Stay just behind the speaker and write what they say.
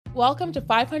Welcome to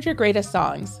 500 Greatest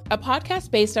Songs, a podcast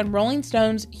based on Rolling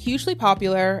Stone's hugely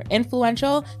popular,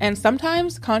 influential, and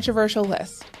sometimes controversial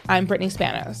list. I'm Brittany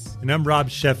Spanos. And I'm Rob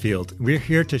Sheffield. We're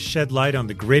here to shed light on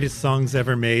the greatest songs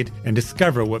ever made and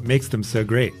discover what makes them so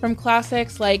great. From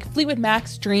classics like Fleetwood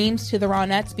Mac's Dreams to the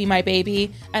Ronettes' Be My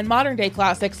Baby, and modern-day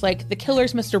classics like The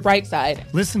Killers' Mr.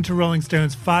 Brightside. Listen to Rolling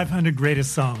Stone's 500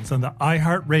 Greatest Songs on the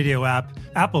iHeartRadio app,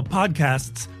 Apple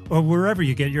Podcasts, or wherever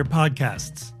you get your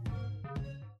podcasts.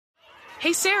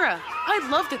 Hey Sarah, I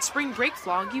love that spring break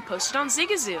vlog you posted on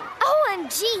Zigazoo.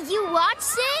 OMG, you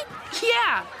watched it?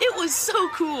 Yeah, it was so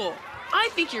cool. I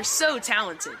think you're so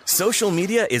talented. Social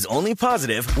media is only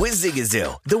positive with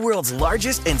Zigazoo, the world's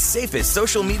largest and safest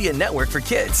social media network for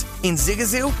kids. In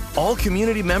Zigazoo, all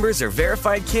community members are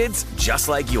verified kids just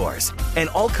like yours, and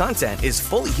all content is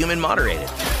fully human moderated.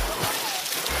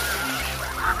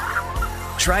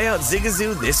 Try out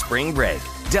Zigazoo this spring break.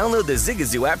 Download the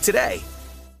Zigazoo app today.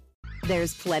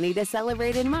 There's plenty to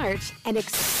celebrate in March and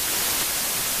National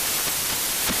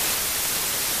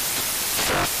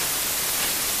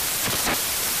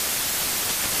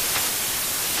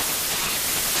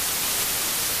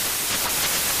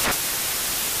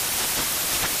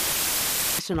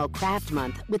Craft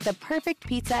Month with the perfect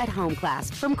pizza at home class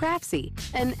from Craftsy.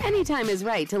 And anytime is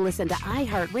right to listen to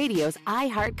iHeartRadio's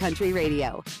iHeartCountry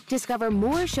Radio. Discover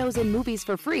more shows and movies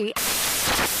for free.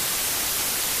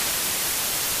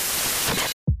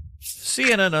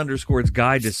 CNN_'s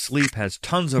Guide to Sleep has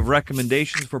tons of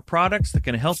recommendations for products that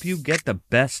can help you get the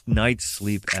best night's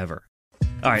sleep ever.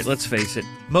 All right, let's face it,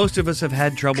 most of us have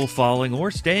had trouble falling or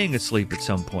staying asleep at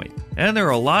some point, and there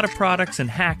are a lot of products and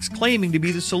hacks claiming to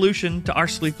be the solution to our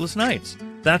sleepless nights.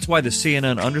 That's why the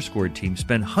CNN_ team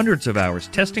spend hundreds of hours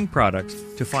testing products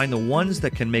to find the ones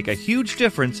that can make a huge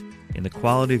difference in the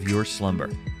quality of your slumber.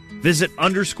 Visit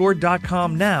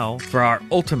underscore.com now for our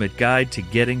ultimate guide to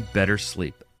getting better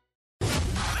sleep.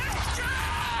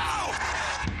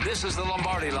 This is the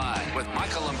Lombardi Line with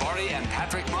Michael Lombardi and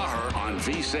Patrick Maher on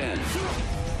VSiN.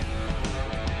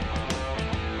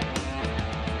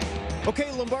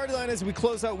 Okay, Lombardi Line as we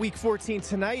close out Week 14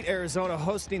 tonight. Arizona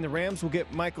hosting the Rams. We'll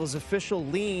get Michael's official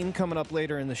lean coming up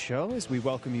later in the show as we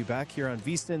welcome you back here on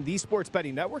VSiN, the Sports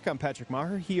Betting Network. I'm Patrick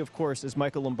Maher. He, of course, is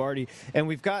Michael Lombardi. And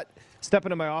we've got Step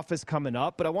Into My Office coming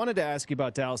up. But I wanted to ask you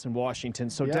about Dallas and Washington.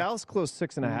 So Dallas closed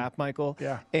 6.5, Michael.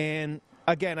 Yeah. And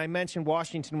again, I mentioned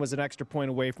Washington was an extra point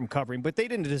away from covering, but they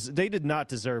did not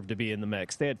deserve to be in the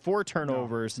mix. They had 4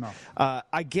 turnovers. No.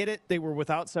 I get it. They were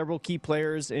without several key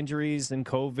players, injuries, and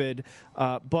COVID.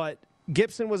 But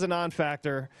Gibson was a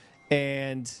non-factor,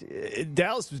 and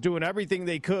Dallas was doing everything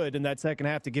they could in that second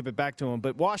half to give it back to him.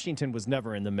 But Washington was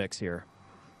never in the mix here.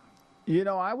 You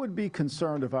know, I would be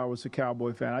concerned if I was a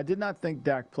Cowboy fan. I did not think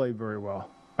Dak played very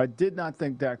well. I did not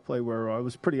think Dak played very well. It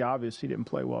was pretty obvious he didn't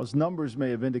play well. His numbers may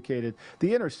have indicated.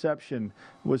 The interception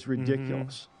was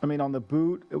ridiculous. I mean, on the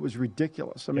boot, it was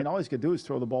ridiculous. I mean, all he's going to do is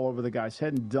throw the ball over the guy's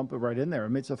head and dump it right in there. I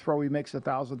mean, it's a throw he makes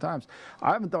 1,000 times.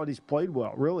 I haven't thought he's played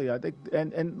well, really. I think,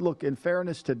 and look, in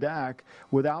fairness to Dak,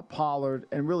 without Pollard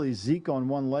and really Zeke on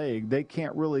one leg, they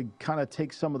can't really kind of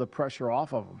take some of the pressure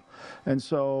off of him. And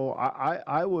so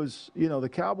I was, you know, the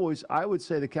Cowboys, I would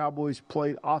say the Cowboys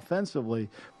played offensively,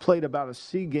 played about a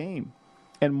C game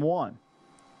and won.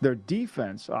 Their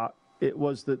defense, it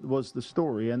was the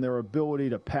story, and their ability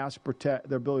to pass protect,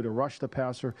 their ability to rush the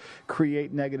passer,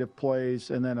 create negative plays,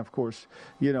 and then, of course,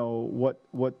 you know,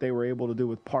 what they were able to do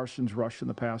with Parsons rushing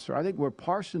the passer. I think where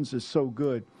Parsons is so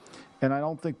good, and I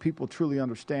don't think people truly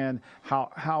understand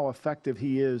how effective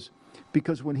he is,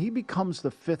 because when he becomes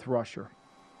the 5th rusher,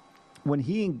 when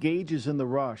he engages in the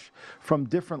rush from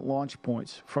different launch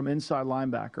points, from inside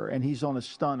linebacker, and he's on a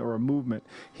stunt or a movement,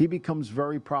 he becomes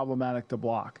very problematic to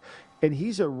block. And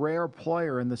he's a rare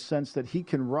player in the sense that he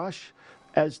can rush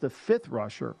as the 5th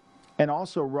rusher and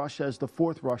also rush as the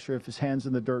 4th rusher if his hand's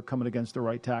in the dirt coming against the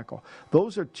right tackle.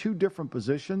 Those are 2 different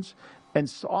positions,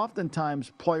 and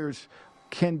oftentimes players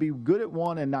can be good at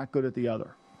one and not good at the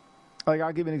other. Like,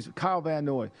 I'll give you an example. Kyle Van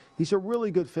Noy, he's a really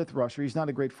good 5th rusher. He's not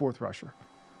a great 4th rusher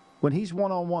when he's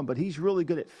one-on-one, but he's really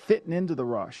good at fitting into the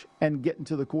rush and getting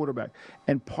to the quarterback.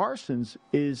 And Parsons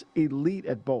is elite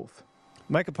at both.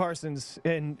 Micah Parsons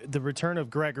and the return of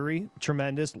Gregory,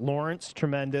 tremendous. Lawrence,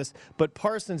 tremendous. But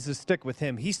Parsons is stick with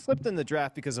him. He slipped in the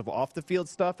draft because of off-the-field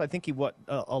stuff. I think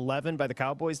 11 by the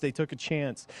Cowboys. They took a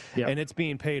chance, and it's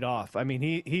being paid off. I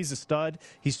mean, he's a stud.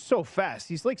 He's so fast.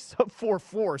 He's like sub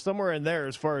 4.4, somewhere in there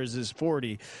as far as his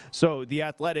 40. So the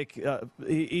athletic,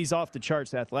 he's off the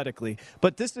charts athletically.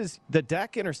 But this is the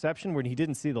Dak interception when he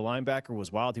didn't see the linebacker was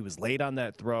wild. He was late on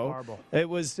that throw. Horrible. It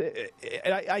was.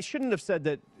 I shouldn't have said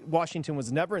that Washington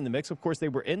was never in the mix. Of course, they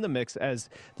were in the mix as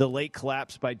the late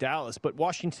collapse by Dallas, but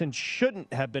Washington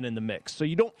shouldn't have been in the mix. So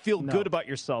you don't feel good about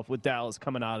yourself with Dallas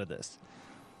coming out of this.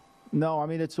 No, I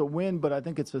mean, it's a win, but I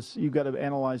think you got to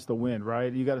analyze the win,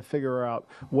 right? You got to figure out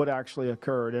what actually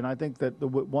occurred. And I think that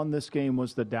what won this game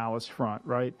was the Dallas front,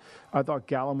 right? I thought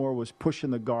Gallimore was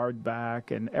pushing the guard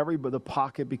back, and the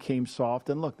pocket became soft.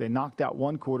 And look, they knocked out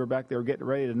one quarterback. They were getting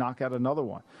ready to knock out another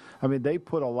one. I mean, they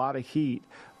put a lot of heat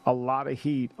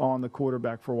on the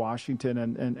quarterback for Washington,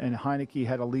 and Heineke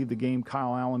had to leave the game.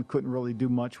 Kyle Allen couldn't really do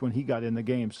much when he got in the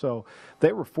game. So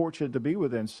they were fortunate to be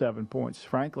within 7 points,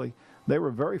 frankly. They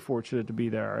were very fortunate to be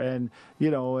there. And,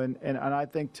 and I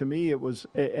think to me it was,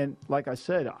 and like I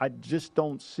said, I just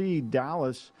don't see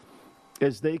Dallas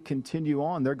as they continue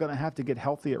on. They're going to have to get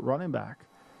healthy at running back.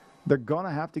 They're going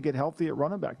to have to get healthy at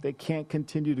running back. They can't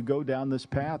continue to go down this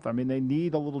path. I mean, they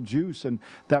need a little juice, and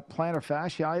that plantar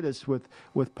fasciitis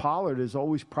with Pollard is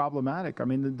always problematic. I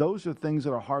mean, those are things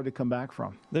that are hard to come back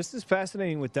from. This is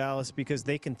fascinating with Dallas because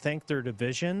they can thank their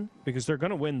division because they're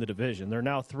going to win the division. They're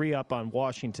now 3 up on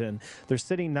Washington. They're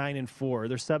sitting 9-4.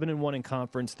 They're 7-1 in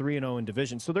conference, 3-0 in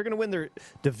division. So they're going to win their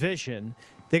division.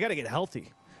 They got to get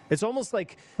healthy. It's almost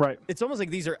like It's almost like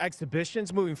these are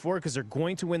exhibitions moving forward because they're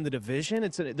going to win the division.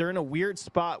 They're in a weird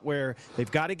spot where they've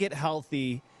got to get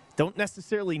healthy. Don't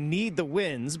necessarily need the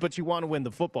wins, but you want to win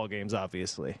the football games,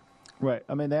 obviously. Right.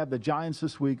 I mean, they have the Giants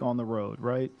this week on the road,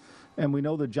 right? And we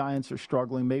know the Giants are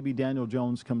struggling. Maybe Daniel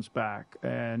Jones comes back,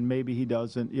 and maybe he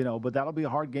doesn't. But that'll be a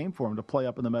hard game for him to play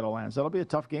up in the Meadowlands. That'll be a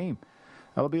tough game.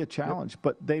 That'll be a challenge,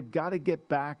 but they've got to get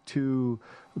back to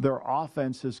their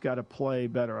offense has got to play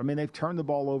better. I mean, they've turned the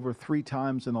ball over 3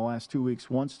 times in the last 2 weeks,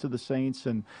 once to the Saints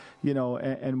and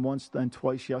once and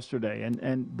twice yesterday.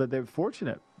 But they're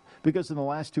fortunate because in the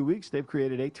last 2 weeks, they've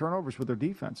created 8 turnovers with their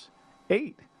defense.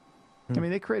 8. I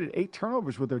mean, they created 8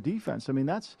 turnovers with their defense. I mean,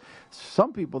 that's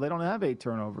some people, they don't have 8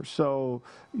 turnovers. So,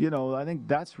 I think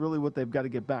that's really what they've got to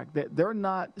get back. They're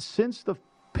not, since the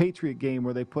Patriot game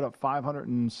where they put up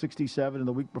 567 and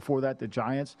the week before that the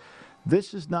Giants,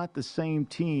 this is not the same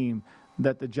team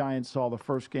that the Giants saw the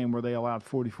first game where they allowed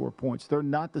 44 points. They're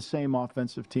not the same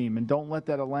offensive team, and don't let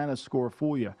that Atlanta score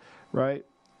fool you, right?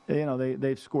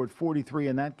 They've scored 43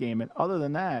 in that game, and other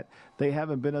than that, they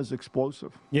haven't been as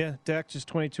explosive. Yeah, Dak just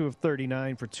 22 of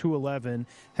 39 for 211,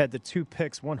 had the 2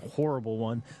 picks, one horrible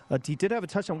one. He did have a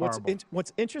touchdown.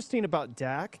 What's interesting about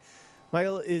Dak,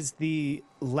 Michael, is the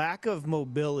lack of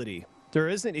mobility. There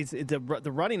isn't.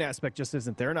 The running aspect just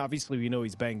isn't there, and obviously we know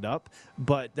he's banged up,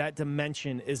 but that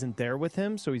dimension isn't there with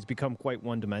him, so he's become quite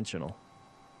one-dimensional.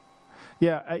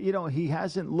 Yeah, he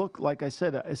hasn't looked, like I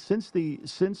said, since the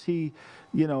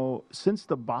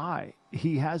bye,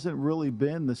 he hasn't really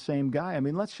been the same guy. I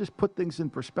mean, let's just put things in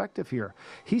perspective here.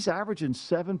 He's averaging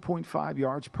 7.5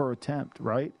 yards per attempt,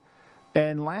 right?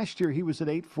 And last year he was at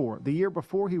 8.4. The year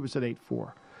before he was at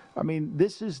 8.4. I mean,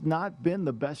 this has not been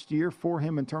the best year for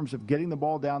him in terms of getting the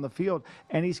ball down the field,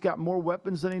 and he's got more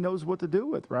weapons than he knows what to do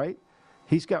with, right?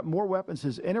 He's got more weapons.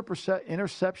 His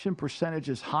interception percentage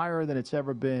is higher than it's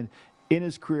ever been in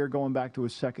his career going back to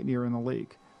his second year in the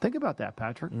league. Think about that,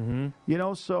 Patrick.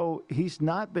 Mm-hmm. So he's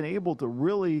not been able to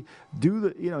really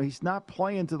do he's not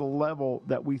playing to the level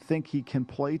that we think he can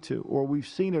play to, or we've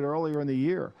seen it earlier in the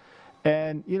year.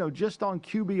 And, just on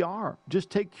QBR,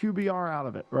 just take QBR out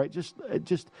of it, right?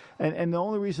 And the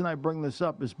only reason I bring this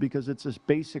up is because it's this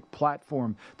basic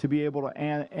platform to be able to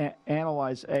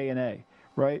analyze A&A,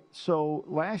 right? So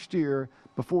last year,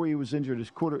 before he was injured,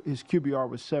 his QBR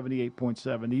was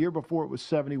 78.7. The year before, it was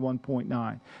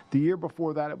 71.9. The year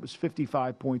before that, it was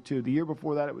 55.2. The year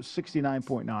before that, it was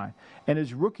 69.9. And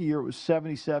his rookie year, it was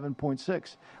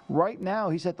 77.6. Right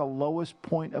now, he's at the lowest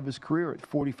point of his career at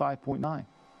 45.9.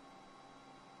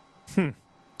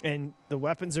 And the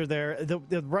weapons are there.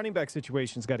 The running back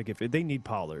situation's got to get fit. They need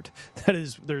Pollard. That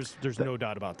is, there's no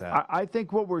doubt about that. I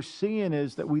think what we're seeing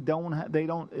is that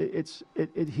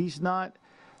he's not.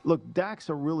 Look, Dak's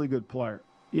a really good player,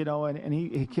 and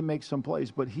he can make some plays,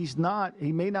 but he's not.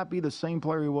 He may not be the same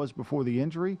player he was before the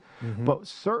injury, but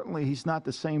certainly he's not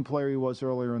the same player he was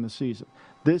earlier in the season.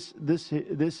 This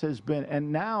has been,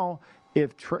 and now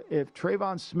if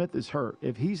Trayvon Smith is hurt,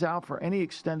 if he's out for any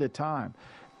extended time,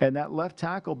 and that left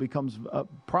tackle becomes a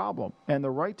problem, and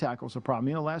the right tackle's a problem.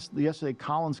 Yesterday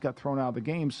Collins got thrown out of the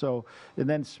game, and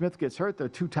then Smith gets hurt. The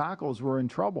 2 tackles were in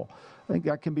trouble. I think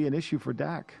that can be an issue for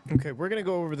Dak. Okay, we're going to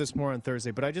go over this more on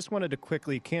Thursday, but I just wanted to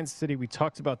quickly, Kansas City, we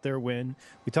talked about their win.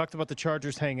 We talked about the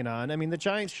Chargers hanging on. I mean, the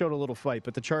Giants showed a little fight,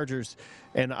 but the Chargers,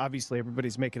 and obviously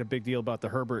everybody's making a big deal about the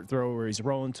Herbert throw where he's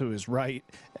rolling to his right,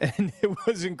 and it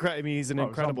was incredible. I mean, he's an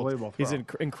incredible throw. He's an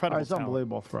incredible It's an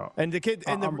unbelievable throw. And the kid,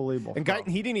 and unbelievable. And Guyton,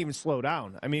 he didn't even slow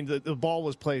down. I mean, the ball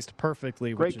was placed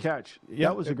perfectly. Great catch. Yeah,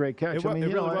 that was a great catch. It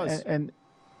really was. And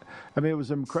I mean, it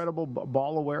was incredible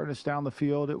ball awareness down the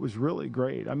field. It was really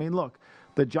great. I mean, look,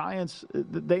 the Giants,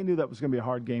 they knew that was going to be a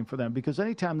hard game for them because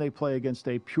anytime they play against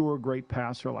a pure great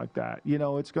passer like that,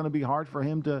 it's going to be hard for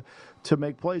him to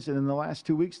make plays. And in the last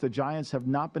 2 weeks, the Giants have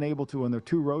not been able to, in their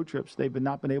 2 road trips, they've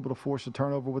not been able to force a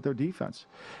turnover with their defense.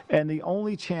 And the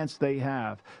only chance they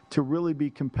have to really be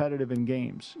competitive in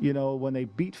games, when they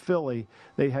beat Philly,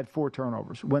 they had 4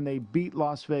 turnovers. When they beat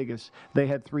Las Vegas, they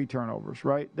had 3 turnovers,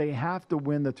 right? They have to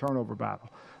win the turnover battle.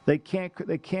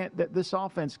 This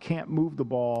offense can't move the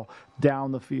ball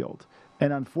down the field.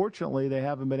 And unfortunately, they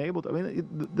haven't been able to. I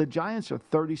mean, the Giants are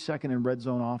 32nd in red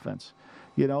zone offense.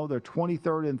 They're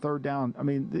 23rd in third down. I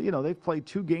mean, they've played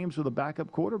 2 games with a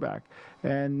backup quarterback,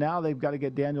 and now they've got to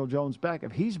get Daniel Jones back.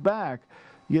 If he's back,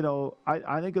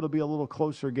 I think it'll be a little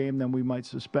closer game than we might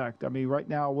suspect. I mean, right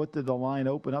now, what did the line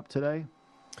open up today?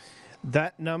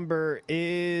 That number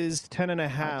is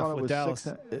 10.5 with Dallas.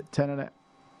 10.5.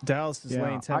 Dallas is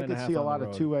laying 10.5. I could see a lot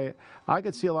of two-way. I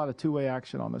could see a lot of two-way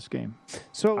action on this game.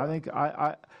 So I think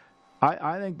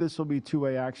I think this will be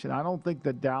two-way action. I don't think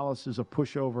that Dallas is a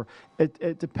pushover.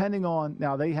 It depending on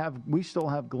now we still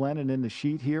have Glennon in the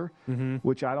sheet here,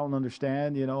 which I don't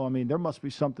understand. I mean, there must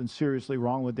be something seriously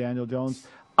wrong with Daniel Jones.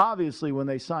 Obviously, when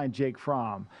they signed Jake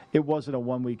Fromm, it wasn't a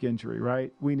 1-week injury,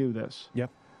 right? We knew this. Yep.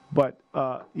 But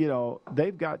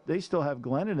they still have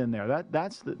Glennon in there.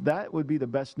 That would be the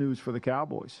best news for the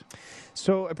Cowboys.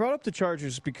 So I brought up the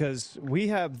Chargers because we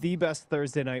have the best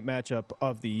Thursday night matchup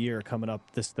of the year coming up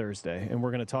this Thursday, and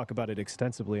we're going to talk about it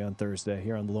extensively on Thursday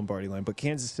here on the Lombardi Line. But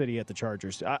Kansas City at the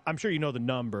Chargers, I'm sure you know the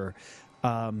number.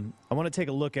 I want to take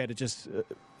a look at it just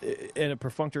in a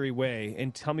perfunctory way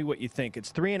and tell me what you think.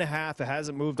 It's 3.5. It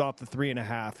hasn't moved off the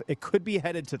 3.5. It could be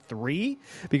headed to 3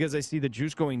 because I see the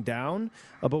juice going down.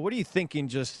 But what are you thinking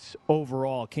just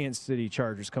overall, Kansas City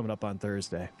Chargers coming up on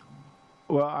Thursday?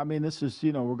 Well, I mean, this is,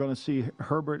 we're going to see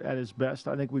Herbert at his best.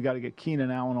 I think we got to get Keenan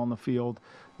Allen on the field,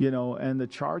 and the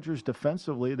Chargers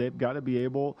defensively, they've got to be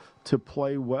able to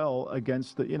play well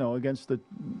against the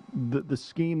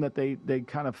scheme that they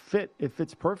kind of fit. It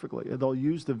fits perfectly. They'll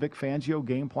use the Vic Fangio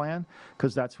game plan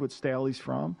because that's what Staley's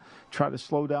from. Try to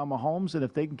slow down Mahomes, and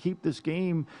if they can keep this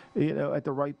game, at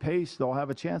the right pace, they'll have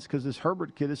a chance because this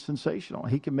Herbert kid is sensational.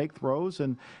 He can make throws,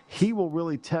 and he will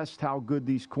really test how good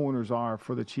these corners are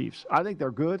for the Chiefs. I think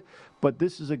they're good, but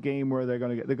this is a game where they're going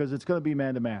to get, because it's going to be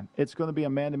man-to-man. It's going to be a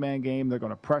man-to-man game. They're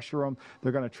going to pressure him.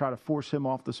 They're going to try to force him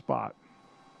off the spot.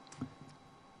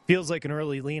 Feels like an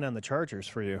early lean on the Chargers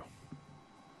for you.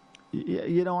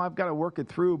 I've got to work it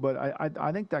through, but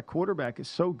I think that quarterback is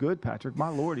so good, Patrick. My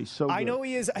Lord, he's so good. I know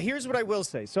he is. Here's what I will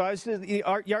say. So I was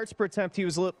yards per attempt, he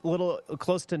was a little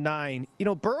close to 9.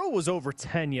 Burrow was over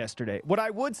 10 yesterday. What I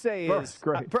would say is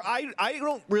I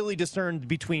don't really discern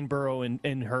between Burrow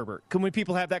and Herbert. When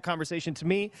people have that conversation, to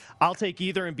me, I'll take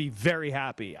either and be very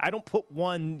happy. I don't put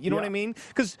one, you know what I mean?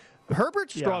 Because Herbert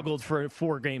struggled for a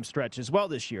 4-game stretch as well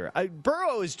this year.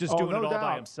 Burrow is just doing it all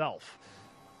by himself.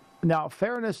 Now,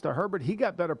 fairness to Herbert, he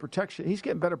got better protection. He's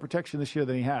getting better protection this year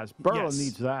than he has. Burrow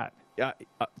needs that.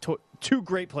 2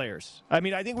 great players. I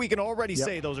mean, I think we can already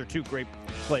say those are 2 great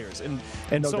players, and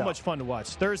no doubt. Much fun to watch.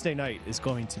 Thursday night is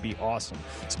going to be awesome.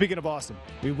 Speaking of awesome,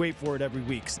 we wait for it every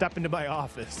week. Step into my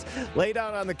office, lay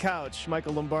down on the couch.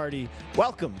 Michael Lombardi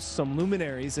welcomes some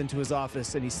luminaries into his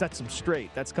office, and he sets them straight.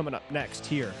 That's coming up next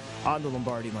here on the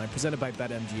Lombardi Line, presented by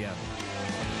BetMGM.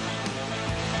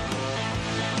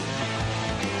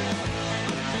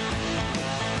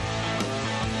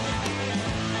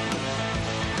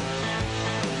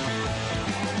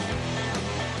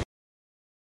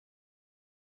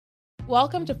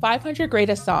 Welcome to 500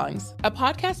 Greatest Songs, a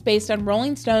podcast based on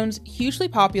Rolling Stone's hugely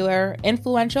popular,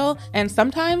 influential, and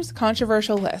sometimes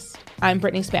controversial list. I'm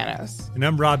Brittany Spanos. And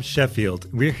I'm Rob Sheffield.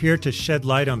 We're here to shed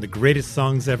light on the greatest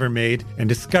songs ever made and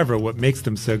discover what makes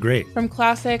them so great. From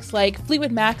classics like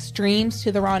Fleetwood Mac's Dreams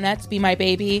to the Ronettes' Be My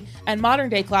Baby, and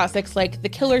modern-day classics like The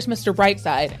Killer's Mr.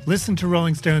 Brightside. Listen to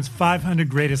Rolling Stone's 500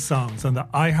 Greatest Songs on the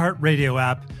iHeartRadio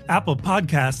app, Apple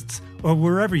Podcasts, or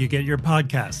wherever you get your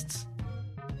podcasts.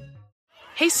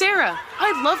 Hey Sarah,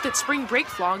 I love that spring break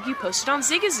vlog you posted on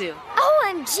Zigazoo.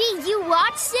 OMG, you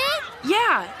watched it?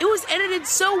 Yeah, it was edited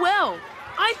so well.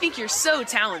 I think you're so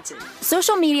talented.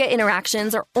 Social media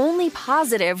interactions are only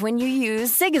positive when you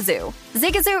use Zigazoo.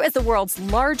 Zigazoo is the world's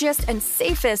largest and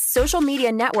safest social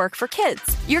media network for kids.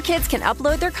 Your kids can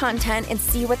upload their content and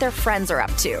see what their friends are up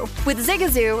to. With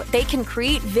Zigazoo, they can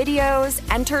create videos,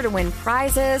 enter to win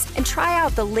prizes, and try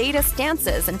out the latest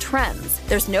dances and trends.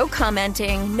 There's no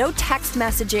commenting, no text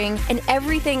messaging, and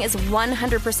everything is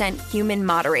 100% human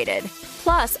moderated.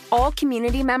 Plus, all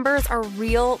community members are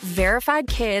real, verified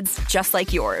kids just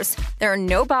like yours. There are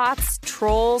no bots,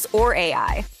 trolls, or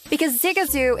AI. Because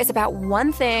Zigazoo is about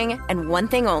one thing and one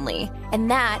thing only,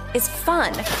 and that is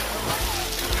fun.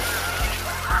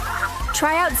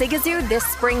 Try out Zigazoo this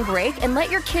spring break and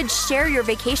let your kids share your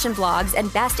vacation vlogs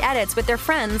and best edits with their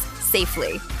friends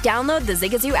safely. Download the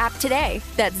Zigazoo app today.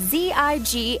 That's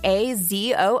Zigazoo.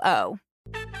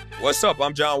 What's up?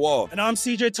 I'm John Wall. And I'm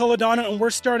CJ Toledano, and we're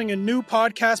starting a new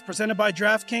podcast presented by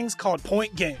DraftKings called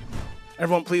Point Game.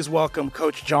 Everyone, please welcome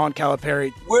Coach John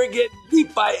Calipari. We're getting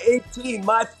beat by 18.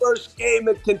 My first game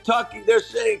in Kentucky, they're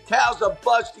saying Cal's a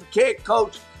bust. He can't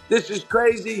coach. This is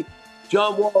crazy.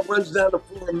 John Wall runs down the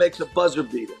floor and makes a buzzer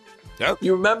beater. Yep.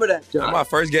 You remember that, John? That's my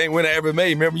first game winner I ever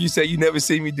made. Remember you said you never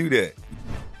seen me do that.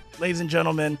 Ladies and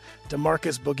gentlemen,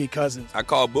 DeMarcus Boogie Cousins. I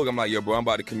called Boog. I'm like, yo, bro, I'm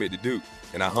about to commit to Duke.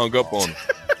 And I hung up on him.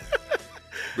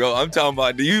 Bro, I'm talking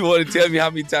about, do you want to tell me how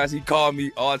many times he called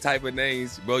me all type of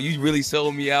names? Bro, you really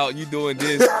sold me out. You doing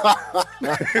this.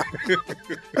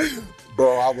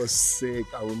 Bro, I was sick.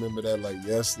 I remember that like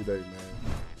yesterday, man.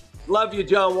 Love you,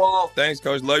 John Wall. Thanks,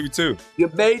 Coach. Love you, too.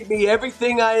 You made me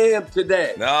everything I am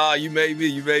today. Nah, you made me.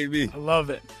 You made me. I love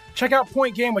it. Check out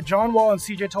Point Game with John Wall and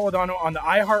CJ Toledano on the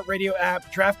iHeartRadio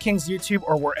app, DraftKings YouTube,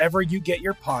 or wherever you get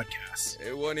your podcasts.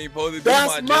 It wasn't even supposed to be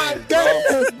That's my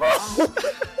dance, bro.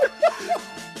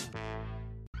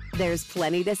 There's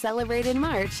plenty to celebrate in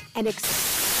March and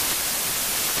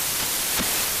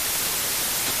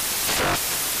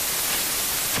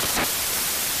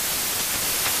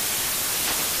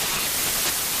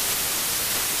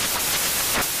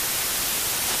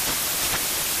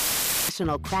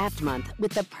Craft Month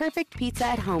with the perfect pizza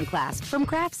at home class from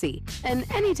Craftsy. And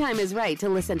anytime is right to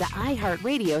listen to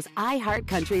iHeartRadio's iHeart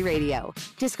Country Radio.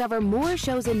 Discover more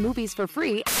shows and movies for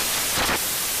free.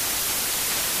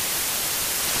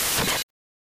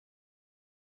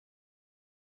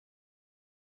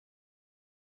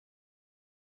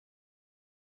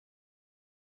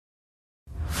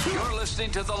 You're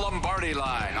listening to The Lombardi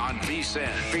Line on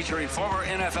VSiN, featuring former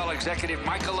NFL executive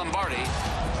Michael Lombardi.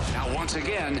 Now, once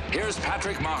again, here's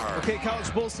Patrick Maher. Okay,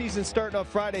 college bowl season starting up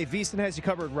Friday. VSiN has you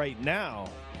covered right now.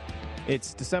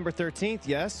 It's December 13th,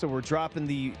 yes, so we're dropping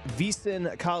the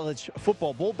VSiN College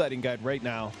Football Bowl Betting Guide right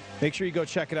now. Make sure you go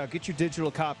check it out. Get your digital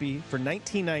copy for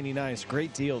 $19.99. It's a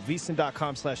great deal.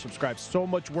 VSiN.com/subscribe. So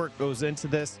much work goes into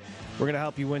this. We're going to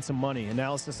help you win some money.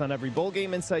 Analysis on every bowl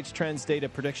game, insights, trends, data,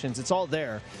 predictions. It's all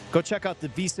there. Go check out the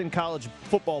VSiN College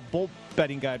Football Bowl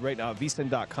Betting Guide right now.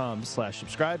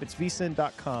 VSiN.com/subscribe. It's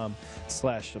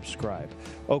VSiN.com/subscribe.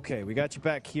 Okay, we got you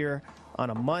back here on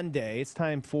a Monday. It's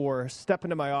time for Step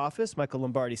Into My Office. Michael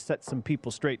Lombardi set some people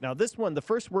straight. Now, this one, the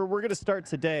first where we're going to start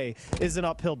today is an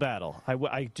uphill battle.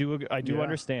 I do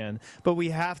understand. But we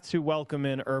have to welcome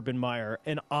in Urban Meyer.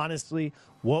 And honestly,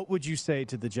 what would you say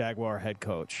to the Jaguar head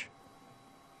coach?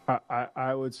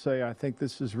 I would say I think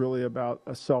this is really about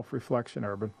a self-reflection,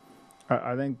 Urban.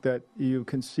 I think that you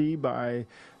can see by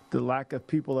the lack of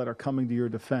people that are coming to your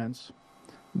defense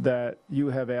that you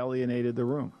have alienated the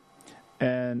room.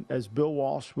 And as Bill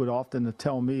Walsh would often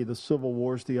tell me, the Civil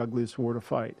War is the ugliest war to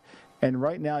fight. And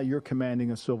right now you're commanding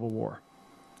a civil war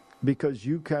because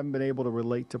you haven't been able to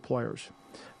relate to players.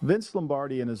 Vince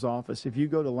Lombardi in his office, if you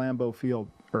go to Lambeau Field,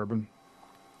 Urban,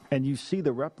 and you see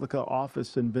the replica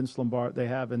office in Vince Lombardi they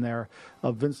have in there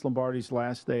of Vince Lombardi's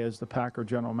last day as the Packer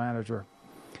general manager,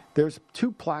 there's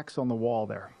 2 plaques on the wall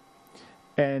there.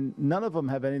 And none of them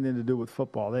have anything to do with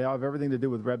football. They have everything to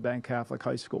do with Red Bank Catholic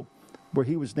High School, where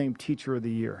he was named Teacher of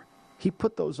the Year. He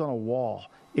put those on a wall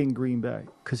in Green Bay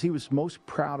because he was most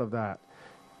proud of that.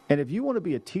 And if you want to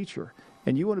be a teacher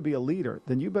and you want to be a leader,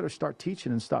 then you better start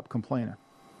teaching and stop complaining.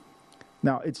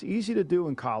 Now, it's easy to do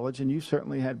in college, and you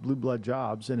certainly had blue blood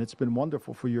jobs, and it's been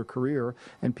wonderful for your career,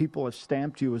 and people have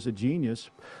stamped you as a genius.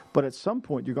 But at some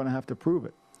point, you're going to have to prove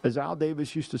it. As Al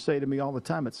Davis used to say to me all the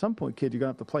time, at some point, kid, you're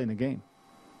going to have to play in the game.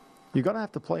 You're going to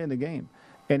have to play in the game.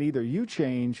 And either you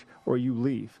change or you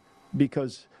leave,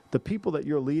 because the people that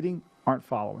you're leading aren't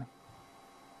following.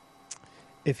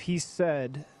 If he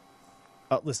said,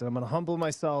 listen, I'm going to humble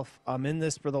myself. I'm in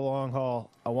this for the long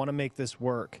haul. I want to make this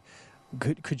work.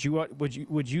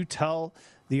 Would you tell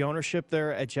the ownership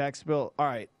there at Jacksonville, all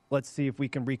right, let's see if we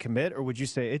can recommit, or would you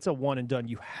say it's a one and done,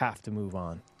 you have to move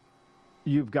on?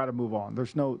 You've got to move on.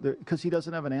 Because he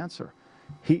doesn't have an answer.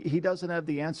 He doesn't have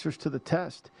the answers to the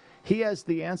test. He has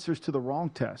the answers to the wrong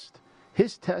test.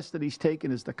 His test that he's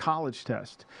taken is the college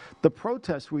test. The pro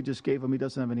test we just gave him, he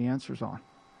doesn't have any answers on.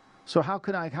 So how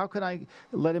can I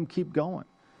let him keep going?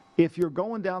 If you're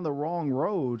going down the wrong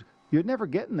road, you're never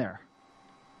getting there.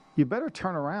 You better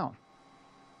turn around.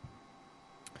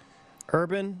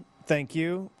 Urban, thank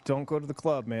you. Don't go to the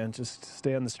club, man. Just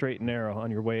stay on the straight and narrow on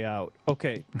your way out.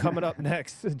 Okay, coming up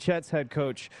next, Jets head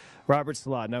coach Robert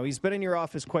Saleh. Now, he's been in your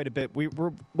office quite a bit. We're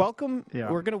going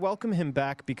to welcome him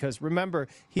back because, remember,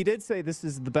 he did say this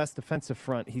is the best defensive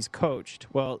front he's coached.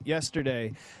 Well,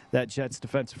 yesterday, that Jets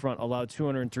defensive front allowed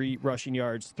 203 rushing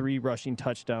yards, 3 rushing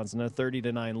touchdowns, and a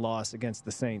 30-9 loss against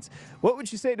the Saints. What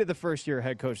would you say to the first-year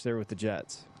head coach there with the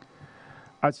Jets?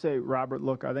 I'd say, Robert,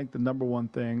 look, I think the number one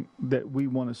thing that we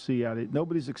want to see out of it,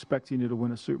 nobody's expecting you to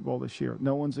win a Super Bowl this year.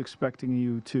 No one's expecting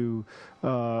you to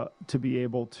be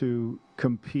able to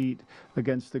compete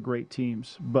against the great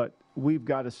teams. But we've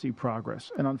got to see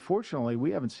progress. And unfortunately, we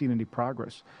haven't seen any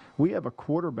progress. We have a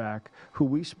quarterback who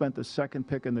we spent the second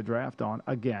pick in the draft on,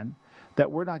 again, that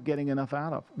we're not getting enough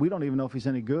out of. We don't even know if he's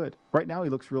any good. Right now,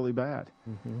 he looks really bad.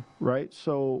 Right?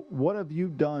 So what have you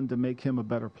done to make him a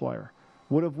better player?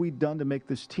 What have we done to make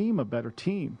this team a better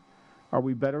team? Are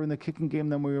we better in the kicking game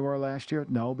than we were last year?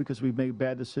 No, because we've made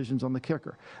bad decisions on the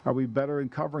kicker. Are we better in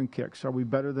covering kicks? Are we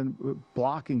better than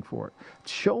blocking for it?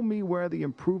 Show me where the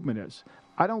improvement is.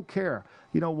 I don't care.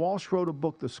 You know, Walsh wrote a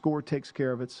book, The Score Takes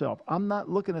Care of Itself. I'm not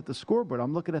looking at the scoreboard.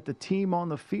 I'm looking at the team on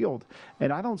the field,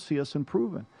 and I don't see us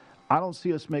improving. I don't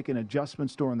see us making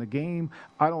adjustments during the game.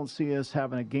 I don't see us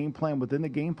having a game plan within the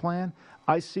game plan.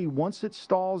 I see once it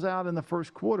stalls out in the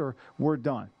first quarter, we're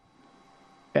done.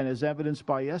 And as evidenced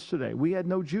by yesterday, we had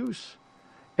no juice.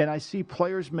 And I see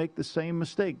players make the same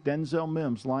mistake. Denzel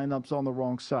Mims, lineups on the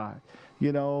wrong side.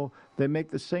 You know, they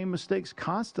make the same mistakes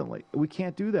constantly. We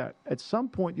can't do that. At some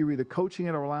point, you're either coaching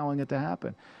it or allowing it to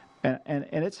happen. And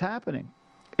it's happening.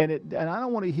 And I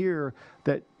don't want to hear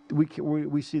that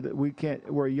we see that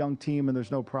we're a young team and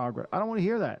there's no progress. I don't want to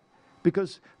hear that,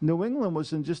 because New England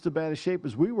was in just as bad a shape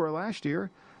as we were last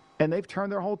year, and they've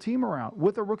turned their whole team around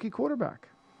with a rookie quarterback.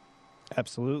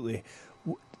 Absolutely.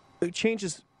 Change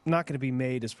is not going to be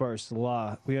made as far as the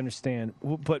law. We understand.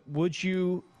 But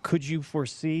could you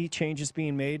foresee changes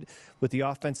being made with the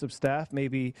offensive staff,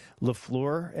 maybe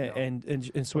LaFleur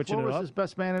and switching LaFleur it up? was his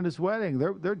best man at his wedding.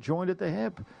 They're joined at the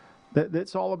hip.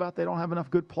 It's all about they don't have enough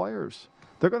good players.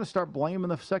 They're going to start blaming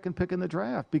the second pick in the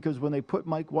draft, because when they put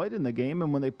Mike White in the game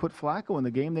and when they put Flacco in the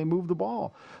game, they move the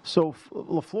ball. So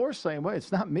LaFleur's saying, wait,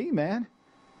 it's not me, man.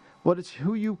 But it's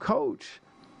who you coach.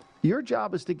 Your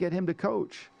job is to get him to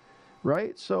coach,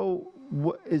 right? So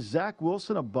is Zach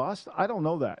Wilson a bust? I don't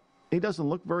know that. He doesn't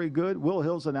look very good. Will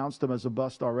Hill's announced him as a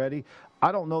bust already.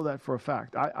 I don't know that for a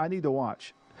fact. I need to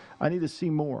watch. I need to see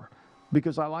more,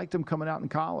 because I liked him coming out in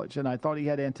college, and I thought he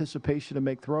had anticipation to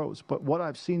make throws. But what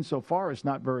I've seen so far is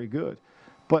not very good.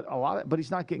 But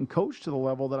he's not getting coached to the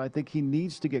level that I think he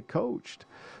needs to get coached.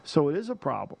 So it is a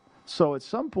problem. So at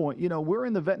some point, you know, we're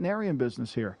in the veterinarian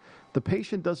business here. The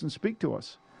patient doesn't speak to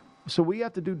us. So we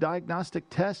have to do diagnostic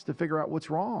tests to figure out what's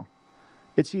wrong.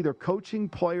 It's either coaching,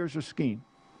 players, or scheme.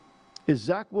 Is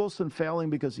Zach Wilson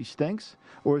failing because he stinks,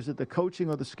 or is it the coaching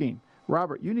or the scheme?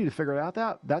 Robert, you need to figure it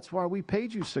out. That's why we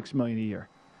paid you $6 million a year.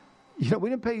 You know, we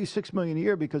didn't pay you $6 million a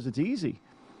year because it's easy.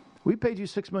 We paid you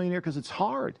 $6 million a year because it's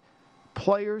hard.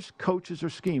 Players, coaches, or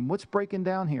scheme. What's breaking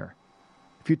down here?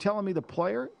 If you're telling me the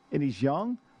player and he's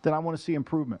young, then I want to see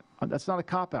improvement. That's not a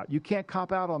cop-out. You can't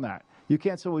cop out on that. You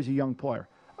can't say he's a young player.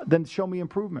 Then show me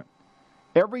improvement.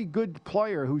 Every good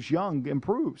player who's young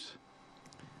improves.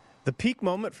 The peak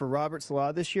moment for Robert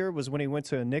Saleh this year was when he went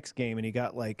to a Knicks game and he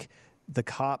got the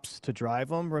cops to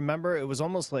drive him. Remember, it was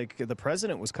almost like the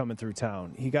president was coming through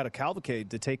town. He got a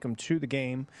cavalcade to take him to the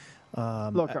game.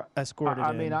 Escorted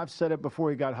I mean, I've said it before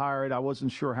he got hired. I wasn't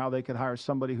sure how they could hire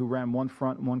somebody who ran one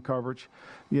front and one coverage,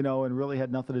 you know, and really had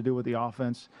nothing to do with the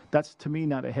offense. That's, to me,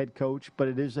 not a head coach, but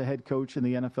it is a head coach in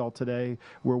the NFL today,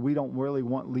 where we don't really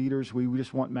want leaders. We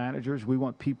just want managers. We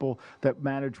want people that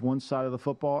manage one side of the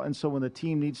football. And so when the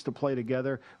team needs to play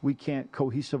together, we can't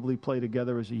cohesively play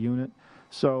together as a unit.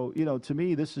 So, you know, to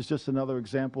me, this is just another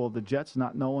example of the Jets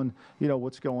not knowing, you know,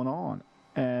 what's going on.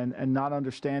 And not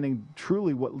understanding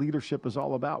truly what leadership is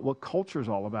all about, what culture is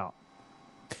all about.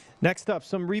 Next up,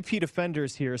 some repeat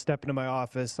offenders here step into my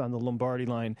office on the Lombardi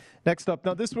line. Next up,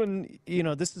 now this one, you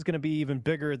know, this is going to be even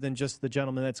bigger than just the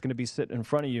gentleman that's going to be sitting in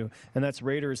front of you, and that's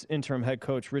Raiders interim head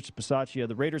coach Rich Bisaccia.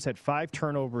 The Raiders had 5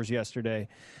 turnovers yesterday.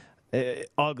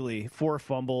 ugly. 4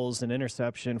 fumbles, an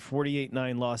interception,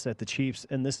 48-9 loss at the Chiefs,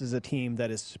 and this is a team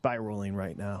that is spiraling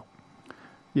right now.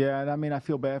 Yeah, and I mean, I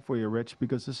feel bad for you, Rich,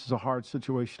 because this is a hard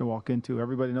situation to walk into.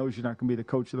 Everybody knows you're not going to be the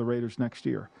coach of the Raiders next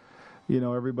year.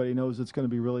 Everybody knows it's going to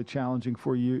be really challenging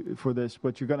for you for this,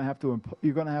 but you're going to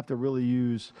have to really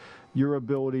use your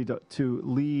ability to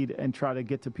lead and try to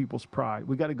get to people's pride.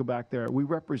 We got to go back there. We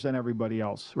represent everybody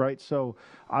else, right? So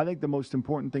I think the most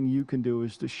important thing you can do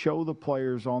is to show the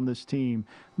players on this team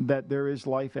that there is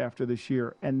life after this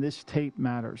year, and this tape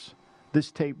matters. This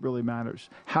tape really matters.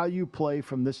 How you play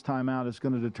from this time out is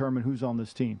going to determine who's on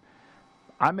this team.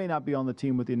 I may not be on the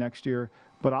team with you next year,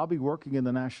 but I'll be working in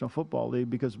the National Football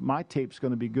League because my tape's going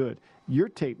to be good. Your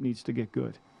tape needs to get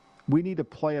good. We need to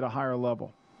play at a higher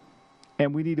level,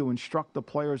 and we need to instruct the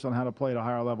players on how to play at a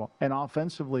higher level. And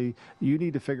offensively, you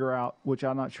need to figure out, which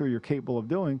I'm not sure you're capable of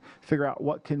doing, figure out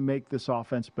what can make this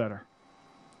offense better,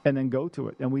 and then go to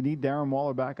it. And we need Darren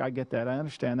Waller back. I get that. I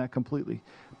understand that completely.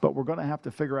 But we're going to have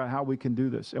to figure out how we can do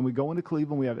this. And we go into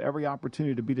Cleveland, we have every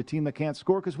opportunity to beat a team that can't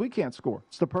score because we can't score.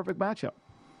 It's the perfect matchup.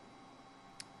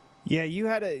 Yeah,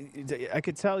 I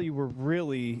could tell you were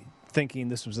really thinking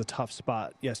this was a tough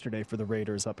spot yesterday for the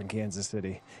Raiders up in Kansas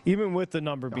City. Even with the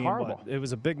number being horrible. It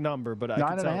was a big number, but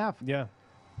 9.5. Yeah.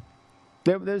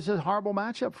 There's a horrible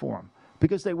matchup for them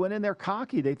because they went in there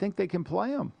cocky. They think they can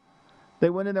play them. They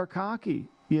went in there cocky,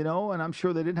 and I'm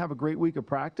sure they didn't have a great week of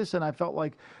practice. And I felt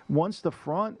like once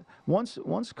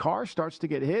Carr starts to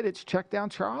get hit, it's check down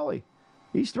Charlie.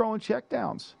 He's throwing check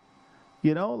downs.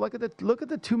 Look at the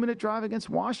 2-minute drive against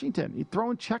Washington. He's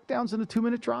throwing check downs in a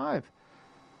 2-minute drive.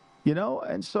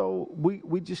 And so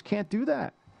we just can't do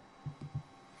that.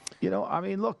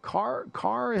 Look,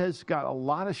 Carr has got a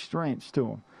lot of strengths to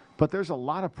him, but there's a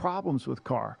lot of problems with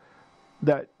Carr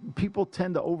that people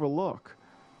tend to overlook.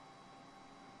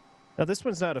 Now, this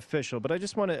one's not official, but I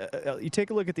just want to you take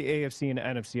a look at the AFC and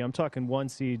NFC. I'm talking 1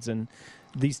 seeds and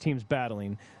these teams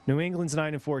battling. New England's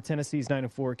 9-4, Tennessee's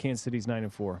 9-4, Kansas City's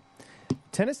 9-4.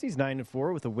 Tennessee's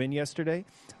 9-4 with a win yesterday.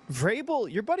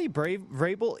 Vrabel, your buddy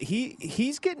Vrabel,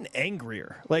 he's getting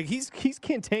angrier. Like he's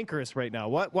cantankerous right now.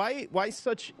 Why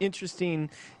such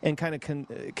interesting and kind of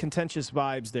contentious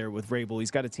vibes there with Vrabel?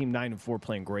 He's got a team 9-4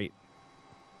 playing great.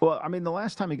 Well, the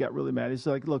last time he got really mad, he's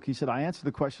like, look, he said, I answered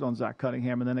the question on Zach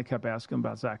Cunningham, and then they kept asking him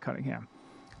about Zach Cunningham.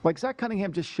 Like, Zach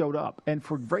Cunningham just showed up, and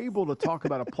for Vrabel to talk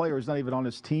about a player who's not even on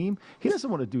his team, he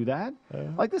doesn't want to do that.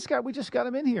 Like, this guy, we just got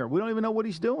him in here. We don't even know what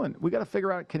he's doing. We got to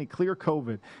figure out, can he clear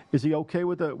COVID? Is he okay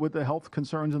with the health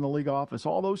concerns in the league office?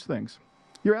 All those things.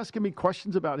 You're asking me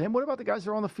questions about him. What about the guys that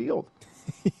are on the field?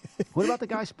 What about the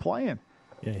guys playing?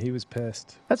 Yeah, he was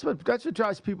pissed. That's what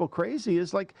drives people crazy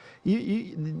is like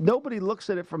nobody looks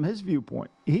at it from his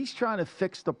viewpoint. He's trying to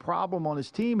fix the problem on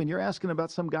his team, and you're asking about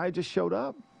some guy who just showed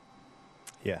up.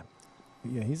 Yeah,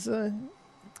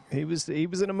 he was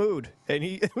in a mood, and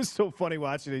it was so funny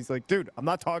watching it. He's like, dude, I'm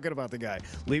not talking about the guy.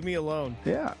 Leave me alone.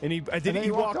 Yeah. And he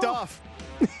walked off.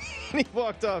 He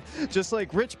walked off, just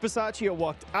like Rich Bisaccia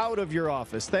walked out of your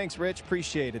office. Thanks, Rich.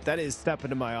 Appreciate it. That is Step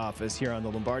Into My Office here on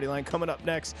the Lombardi Line. Coming up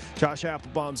next, Josh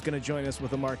Applebaum's going to join us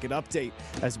with a market update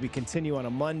as we continue on a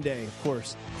Monday. Of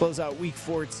course, close out Week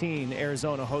 14,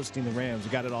 Arizona hosting the Rams. We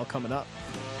got it all coming up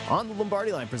on the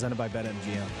Lombardi Line, presented by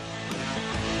BetMGM.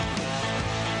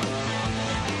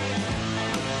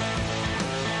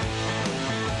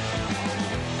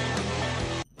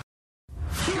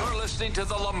 Listening to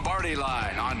the Lombardi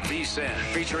Line on VSiN,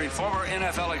 featuring former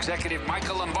NFL executive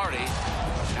Michael Lombardi.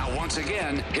 Now, once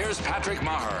again, here's Patrick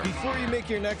Maher. Before you make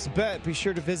your next bet, be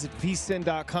sure to visit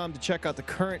vsin.com to check out the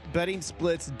current betting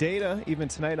splits data. Even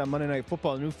tonight on Monday Night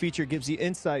Football, a new feature gives you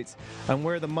insights on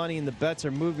where the money and the bets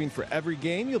are moving for every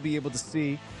game. You'll be able to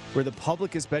see where the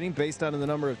public is betting based on the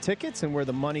number of tickets and where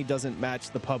the money doesn't match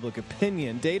the public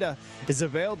opinion. Data is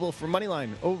available for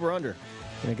Moneyline, over, under,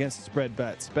 and against the spread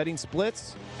bets. Betting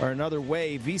splits are another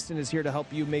way. VSiN is here to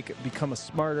help you become a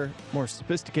smarter, more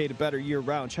sophisticated, better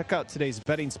year-round. Check out today's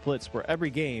betting splits for every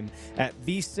game at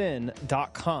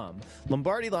vsin.com.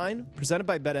 Lombardi Line, presented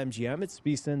by BetMGM. It's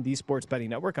VSiN, the Sports Betting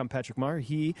Network. I'm Patrick Maher.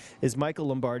 He is Michael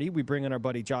Lombardi. We bring in our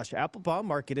buddy Josh Applebaum.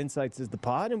 Market Insights is the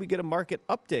pod, and we get a market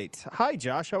update. Hi,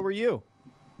 Josh. How are you?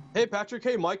 Hey, Patrick.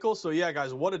 Hey, Michael. So, yeah,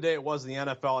 guys, what a day it was in the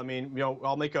NFL. I mean,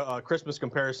 I'll make a Christmas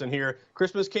comparison here.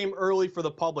 Christmas came early for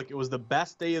the public. It was the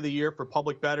best day of the year for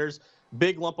public bettors.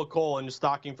 big lump of coal in the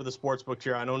stocking for the sportsbooks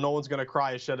here. I know no one's going to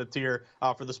cry or shed a tear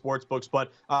for the sportsbooks,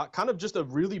 but kind of just a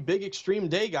really big extreme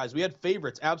day, guys. We had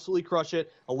favorites absolutely crush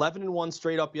it. 11-1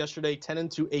 straight up yesterday,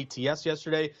 10-2 ATS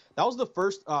yesterday. That was the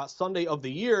first Sunday of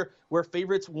the year where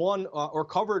favorites won or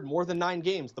covered more than 9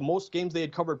 games. The most games they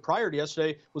had covered prior to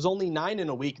yesterday was only 9 in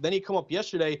a week. Then you come up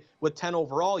yesterday with 10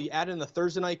 overall. You add in the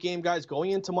Thursday night game, guys,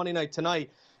 going into Monday night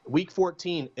tonight. Week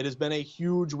 14, it has been a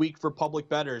huge week for public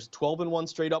bettors. 12-1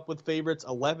 straight up with favorites,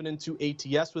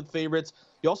 11-2 ATS with favorites.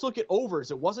 You also look at overs.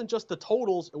 It wasn't just the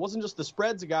totals. It wasn't just the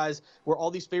spreads, guys, where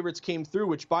all these favorites came through,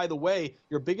 which, by the way,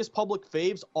 your biggest public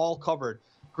faves all covered.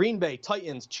 Green Bay,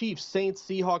 Titans, Chiefs, Saints,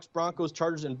 Seahawks, Broncos,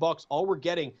 Chargers, and Bucks all were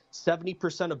getting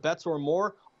 70% of bets or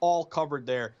more, all covered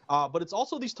there. But it's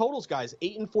also these totals, guys.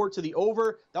 8-4 to the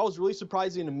over. That was really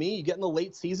surprising to me. You get in the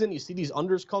late season, you see these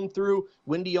unders come through,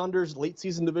 windy unders, late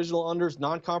season divisional unders,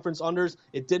 non-conference unders.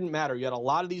 It didn't matter. You had a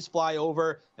lot of these fly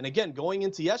over. And again, going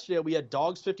into yesterday, we had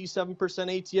dogs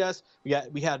 57% ATS.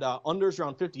 We had unders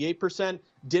around 58%.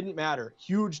 Didn't matter.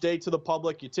 Huge day to the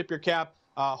public. You tip your cap.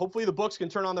 Hopefully the books can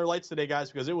turn on their lights today, guys,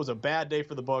 because it was a bad day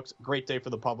for the books. Great day for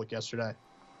the public yesterday.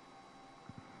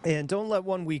 And don't let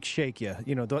 1 week shake you.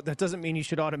 You know, that doesn't mean you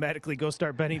should automatically go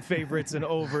start betting favorites and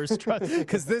overs,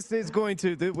 because this is going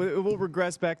to, it will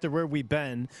regress back to where we've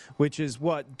been, which is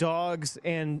what, dogs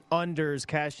and unders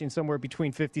cashing somewhere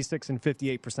between 56 and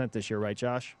 58% this year, right,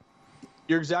 Josh?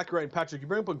 You're exactly right, Patrick. You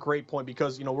bring up a great point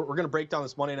because, you know, we're going to break down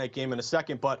this Monday night game in a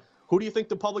second, but who do you think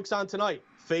the public's on tonight?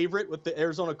 Favorite with the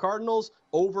Arizona Cardinals,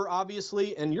 over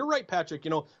obviously. And you're right, Patrick.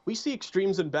 You know, we see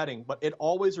extremes in betting, but it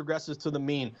always regresses to the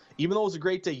mean. Even though it was a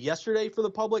great day yesterday for the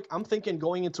public, I'm thinking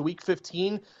going into week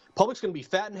 15, public's going to be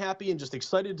fat and happy and just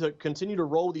excited to continue to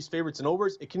roll with these favorites and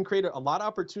overs. It can create a lot of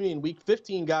opportunity in week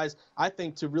 15, guys, I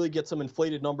think, to really get some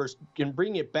inflated numbers and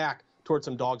bring it back towards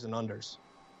some dogs and unders.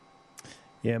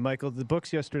 Yeah, Michael, the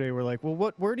books yesterday were like,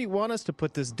 well, where do you want us to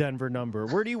put this Denver number?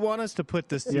 Where do you want us to put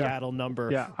this Seattle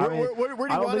number? Yeah. Where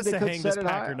do you want us to hang this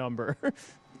Packer number?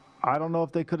 I don't know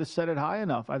if they could have set it high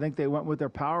enough. I think they went with their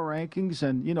power rankings,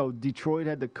 and, you know, Detroit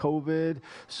had the COVID,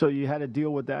 so you had to deal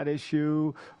with that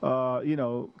issue. You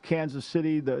know, Kansas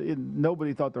City,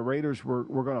 nobody thought the Raiders were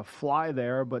going to fly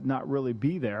there but not really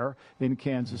be there in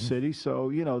Kansas City. So,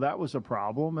 you know, that was a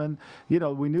problem. And, you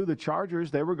know, we knew the Chargers,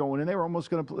 they were going in. They were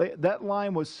almost going to play. That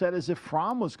line was set as if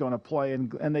Fromm was going to play,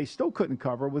 and they still couldn't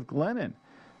cover with Glennon.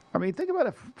 I mean, think about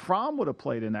if Fromm would have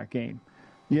played in that game.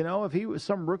 You know, if he was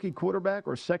some rookie quarterback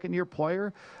or second-year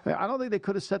player, I don't think they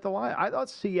could have set the line. I thought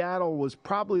Seattle was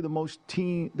probably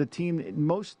the team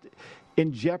most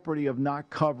in jeopardy of not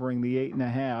covering the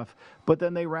 8.5, but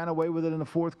then they ran away with it in the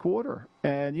fourth quarter.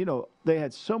 And, you know, they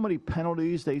had so many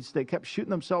penalties. They kept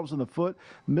shooting themselves in the foot.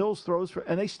 Mills throws,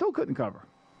 and they still couldn't cover.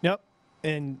 Yep,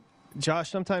 and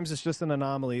Josh, sometimes it's just an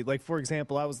anomaly. Like, for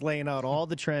example, I was laying out all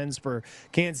the trends for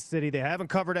Kansas City. They haven't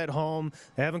covered at home.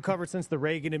 They haven't covered since the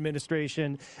Reagan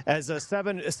administration. As a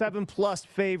 7+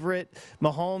 favorite,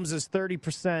 Mahomes is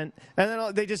 30%. And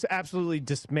then they just absolutely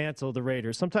dismantle the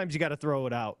Raiders. Sometimes you got to throw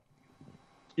it out.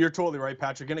 You're totally right,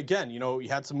 Patrick. And again, you know, you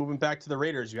had some movement back to the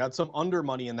Raiders. You had some under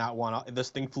money in that one. This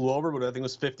thing flew over, but I think it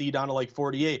was 50 down to like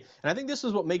 48. And I think this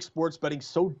is what makes sports betting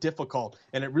so difficult.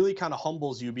 And it really kind of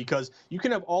humbles you because you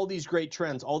can have all these great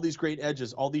trends, all these great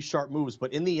edges, all these sharp moves.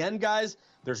 But in the end, guys,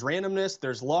 there's randomness,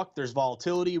 there's luck, there's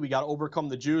volatility. We got to overcome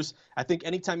the juice. I think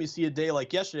anytime you see a day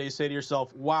like yesterday, you say to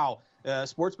yourself, wow,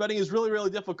 sports betting is really, really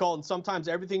difficult. And sometimes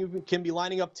everything can be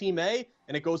lining up team A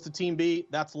and it goes to team B.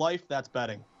 That's life. That's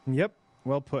betting. Yep.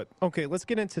 Well put. Okay, let's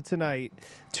get into tonight.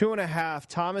 2.5.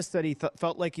 Thomas said he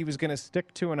felt like he was going to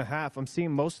stick 2.5. I'm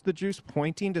seeing most of the juice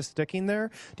pointing to sticking there.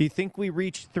 Do you think we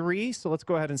reach 3? So let's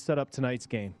go ahead and set up tonight's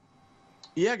game.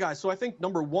 Yeah, guys. So I think,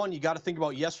 number one, you got to think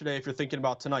about yesterday if you're thinking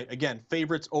about tonight. Again,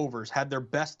 favorites, overs, had their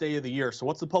best day of the year. So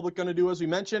what's the public going to do, as we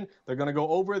mentioned? They're going to go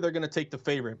over. They're going to take the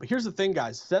favorite. But here's the thing,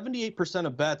 guys. 78%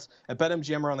 of bets at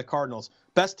BetMGM are on the Cardinals.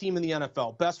 Best team in the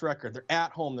NFL, best record. They're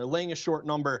at home. They're laying a short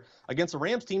number against a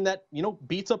Rams team that, you know,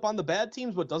 beats up on the bad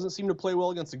teams but doesn't seem to play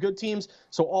well against the good teams.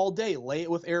 So all day, lay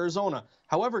it with Arizona.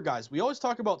 However, guys, we always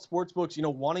talk about sportsbooks, you know,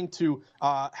 wanting to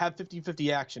have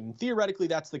 50-50 action. And theoretically,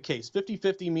 that's the case.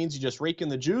 50-50 means you just rake in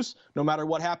the juice. No matter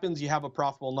what happens, you have a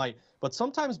profitable night. But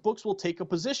sometimes books will take a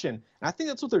position. And I think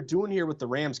that's what they're doing here with the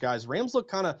Rams, guys. Rams look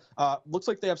kind of, looks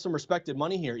like they have some respected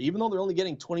money here, even though they're only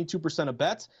getting 22% of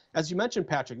bets. As you mentioned,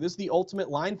 Patrick, this is the ultimate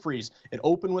line freeze. It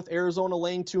opened with Arizona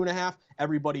laying 2.5.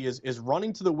 Everybody is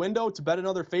running to the window to bet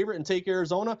another favorite and take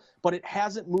Arizona, but it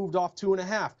hasn't moved off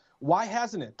 2.5. Why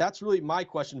hasn't it? That's really my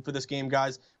question for this game,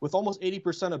 guys. With almost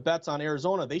 80% of bets on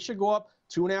Arizona, they should go up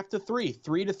 2.5 to 3,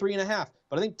 3 to 3.5.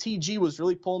 But I think TG was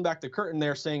really pulling back the curtain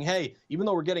there saying, hey, even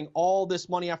though we're getting all this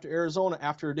money after Arizona,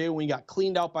 after a day when we got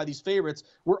cleaned out by these favorites,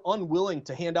 we're unwilling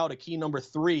to hand out a key number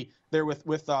 3 there with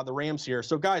the Rams here.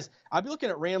 So, guys, I'd be looking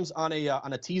at Rams on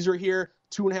a teaser here,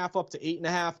 2.5 up to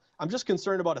 8.5. I'm just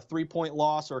concerned about a 3-point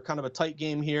loss or kind of a tight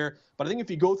game here. But I think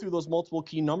if you go through those multiple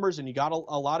key numbers and you got a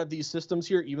lot of these systems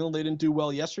here, even though they didn't do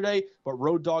well yesterday, but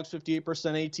road dogs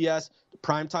 58% ATS,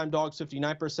 primetime dogs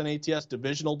 59% ATS,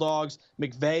 divisional dogs,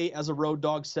 McVay as a road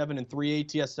dog 7 and 3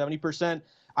 ATS 70%.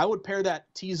 I would pair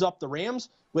that tease up the Rams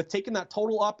with taking that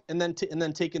total up and then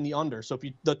taking the under. So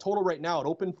if the total right now, it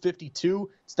opened 52,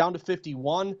 it's down to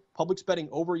 51. Public's betting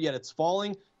over, yet it's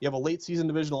falling. You have a late season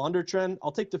divisional under trend.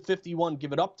 I'll take the 51,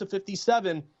 give it up to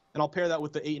 57, and I'll pair that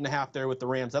with the 8.5 there with the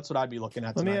Rams. That's what I'd be looking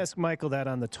at tonight. Let me ask Michael that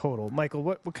on the total. Michael,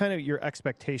 what kind of your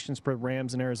expectations for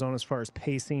Rams in Arizona as far as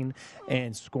pacing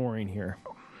and scoring here?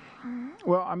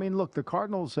 Well, I mean, look, the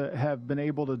Cardinals have been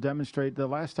able to demonstrate the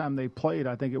last time they played,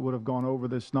 I think it would have gone over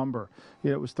this number.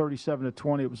 It was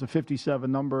 37-20. It was a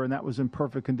 57 number, and that was in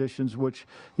perfect conditions, which,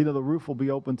 the roof will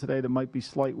be open today. There might be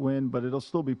slight wind, but it'll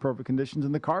still be perfect conditions,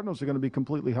 and the Cardinals are going to be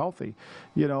completely healthy.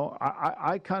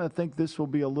 I kind of think this will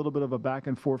be a little bit of a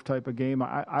back-and-forth type of game.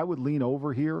 I would lean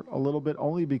over here a little bit,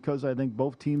 only because I think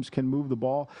both teams can move the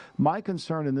ball. My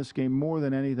concern in this game, more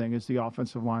than anything, is the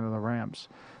offensive line of the Rams.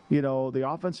 The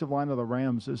offensive line of the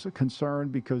Rams is a concern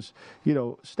because,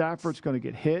 Stafford's going to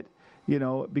get hit,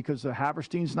 because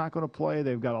Haverstein's not going to play.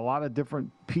 They've got a lot of different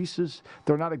pieces.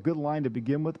 They're not a good line to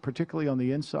begin with, particularly on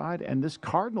the inside. And this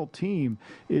Cardinal team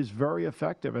is very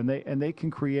effective, and they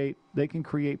can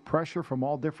create pressure from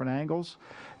all different angles.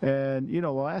 And,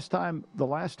 the last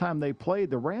time they played,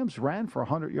 the Rams ran for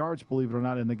 100 yards, believe it or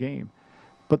not, in the game.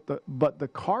 But the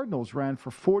Cardinals ran for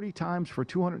 40 times for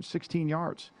 216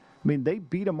 yards. I mean, they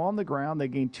beat them on the ground. They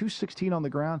gained 216 on the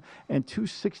ground and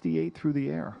 268 through the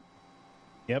air.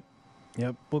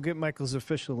 Yep. We'll get Michael's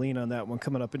official lean on that one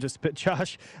coming up in just a bit.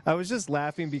 Josh, I was just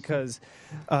laughing because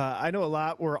I know a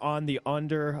lot were on the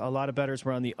under. A lot of bettors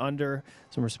were on the under.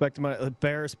 Some respect to my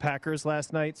Bears-Packers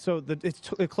last night. So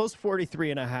it closed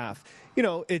 43.5.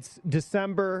 It's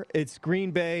December. It's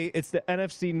Green Bay. It's the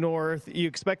NFC North. You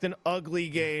expect an ugly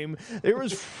game. There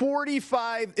was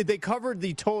 45. They covered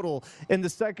the total in the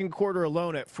second quarter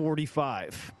alone at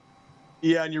 45.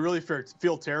 Yeah, and you really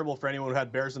feel terrible for anyone who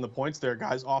had Bears in the points there,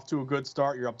 guys. Off to a good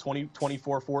start. You're up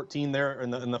 24-14 there in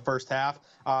the first half.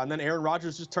 And then Aaron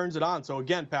Rodgers just turns it on. So,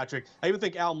 again, Patrick, I even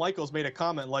think Al Michaels made a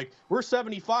comment like, we're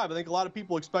 75. I think a lot of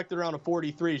people expected around a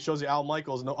 43. It shows you Al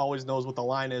Michaels always knows what the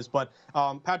line is. But,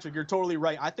 Patrick, you're totally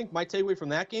right. I think my takeaway from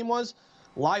that game was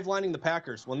live lining the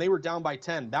Packers when they were down by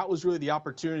 10. That was really the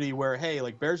opportunity where, hey,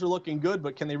 Bears are looking good,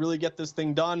 but can they really get this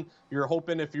thing done? You're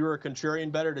hoping if you were a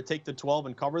contrarian bettor to take the 12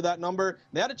 and cover that number.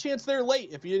 They had a chance there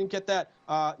late if you didn't get that,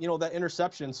 that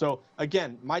interception. So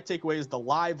again, my takeaway is the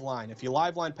live line. If you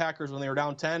live line Packers when they were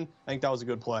down 10, I think that was a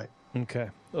good play. Okay.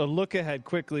 A look ahead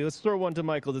quickly. Let's throw one to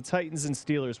Michael. The Titans and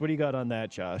Steelers. What do you got on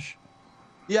that, Josh?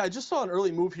 Yeah, I just saw an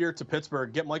early move here to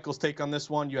Pittsburgh. Get Michael's take on this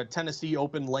one. You had Tennessee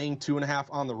open laying 2.5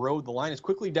 on the road. The line is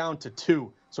quickly down to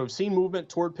 2. So we've seen movement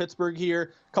toward Pittsburgh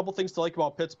here. A couple things to like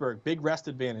about Pittsburgh. Big rest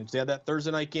advantage. They had that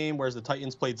Thursday night game, whereas the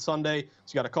Titans played Sunday.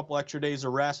 So you got a couple extra days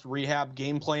of rest, rehab,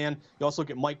 game plan. You also look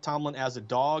at Mike Tomlin as a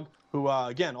dog, who,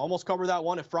 again, almost covered that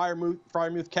one if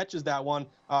Freiermuth catches that one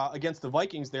against the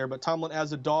Vikings there. But Tomlin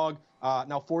as a dog,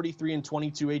 now 43 and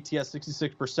 22 ATS,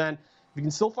 66%. If you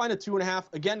can still find a 2.5,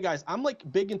 again, guys, I'm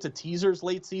big into teasers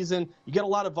late season. You get a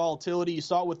lot of volatility. You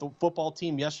saw it with the football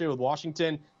team yesterday with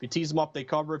Washington. If you tease them up, they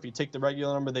cover. If you take the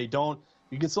regular number, they don't.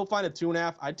 You can still find a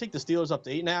 2.5. I'd take the Steelers up to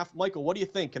 8.5. Michael, what do you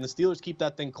think? Can the Steelers keep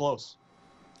that thing close?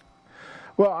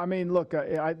 Well, I mean, look,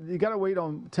 you got to wait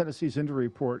on Tennessee's injury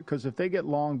report because if they get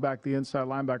Long back, the inside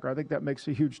linebacker, I think that makes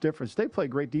a huge difference. They play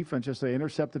great defense yesterday,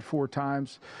 intercepted 4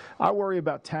 times. I worry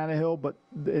about Tannehill,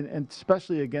 and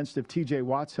especially against if T.J.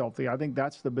 Watt's healthy. I think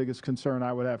that's the biggest concern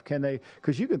I would have. Can they?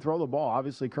 Because you can throw the ball.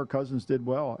 Obviously, Kirk Cousins did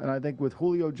well, and I think with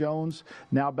Julio Jones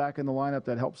now back in the lineup,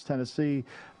 that helps Tennessee.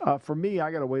 For me,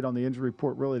 I got to wait on the injury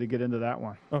report really to get into that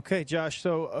one. Okay, Josh.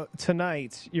 So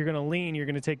tonight you're going to lean. You're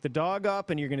going to take the dog up,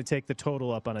 and you're going to take the total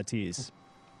up on a tease.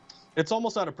 It's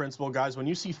almost out of principle, guys. When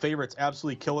you see favorites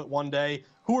absolutely kill it one day,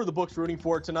 who are the books rooting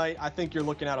for tonight? I think you're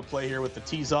looking at a play here with the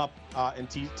tease up and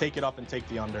take it up and take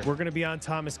the under. We're going to be on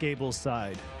Thomas Gable's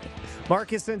side.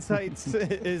 Marcus Insights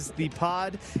is the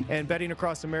pod, and Betting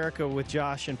Across America with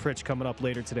Josh and Pritch coming up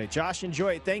later today. Josh,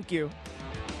 enjoy it. Thank you.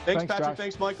 Thanks Patrick. Josh.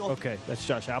 Thanks, Michael. Okay, that's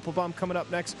Josh Applebaum coming up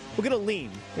next. We'll get a lean.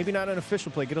 Maybe not an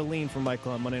official play. Get a lean from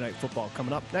Michael on Monday Night Football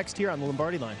coming up next here on the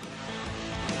Lombardi Line.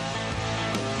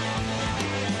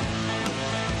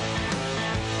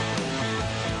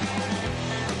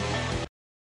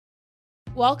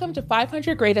 Welcome to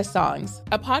 500 Greatest Songs,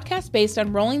 a podcast based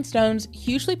on Rolling Stone's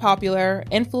hugely popular,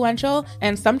 influential,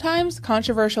 and sometimes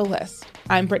controversial list.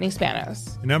 I'm Brittany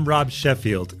Spanos. And I'm Rob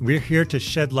Sheffield. We're here to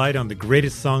shed light on the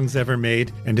greatest songs ever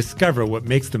made and discover what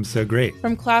makes them so great.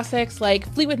 From classics like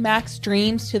Fleetwood Mac's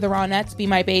Dreams to the Ronettes' Be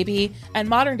My Baby, and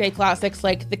modern-day classics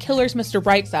like The Killers' Mr.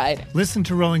 Brightside. Listen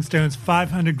to Rolling Stone's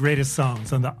 500 Greatest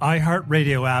Songs on the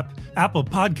iHeartRadio app, Apple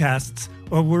Podcasts,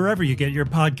 or wherever you get your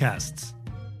podcasts.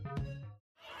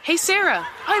 Hey Sarah,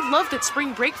 I love that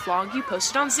spring break vlog you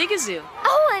posted on Zigazoo.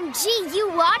 OMG,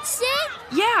 you watched it?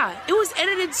 Yeah, it was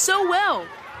edited so well.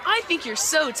 I think you're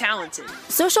so talented.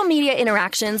 Social media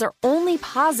interactions are only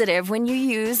positive when you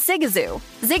use Zigazoo.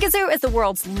 Zigazoo is the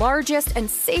world's largest and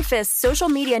safest social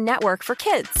media network for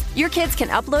kids. Your kids can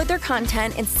upload their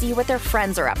content and see what their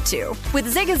friends are up to.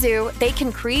 With Zigazoo, they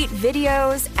can create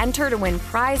videos, enter to win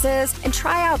prizes, and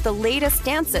try out the latest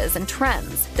dances and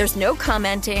trends. There's no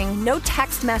commenting, no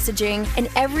text messaging, and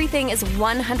everything is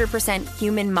 100%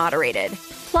 human moderated.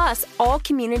 Plus, all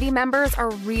community members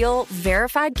are real,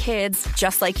 verified kids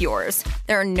just like yours.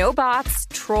 There are no bots,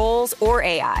 trolls, or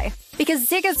AI. Because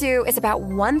Zigazoo is about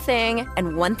one thing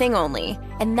and one thing only,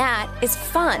 and that is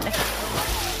fun.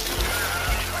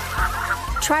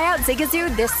 Try out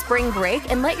Zigazoo this spring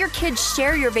break and let your kids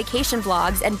share your vacation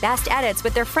vlogs and best edits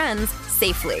with their friends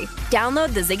safely.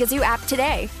 Download the Zigazoo app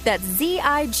today. That's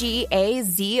Zigazoo.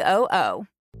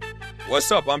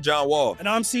 What's up? I'm John Wall. And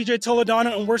I'm CJ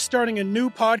Toledano, and we're starting a new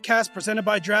podcast presented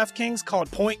by DraftKings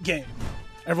called Point Game.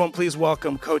 Everyone, please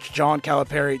welcome Coach John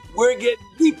Calipari. We're getting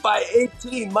beat by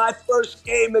 18. My first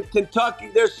game in Kentucky.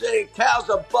 They're saying Cal's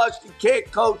a bust. He can't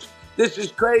coach. This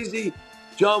is crazy.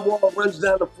 John Wall runs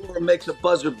down the floor and makes a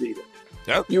buzzer beater.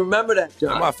 Yep. You remember that,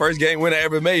 John? That's my first game win I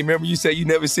ever made. Remember you said you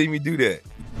never see me do that.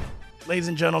 Ladies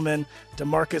and gentlemen,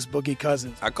 DeMarcus Boogie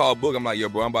Cousins. I called Boog. I'm like, yo,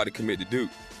 bro, I'm about to commit to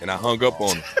Duke. And I hung up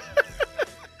on him.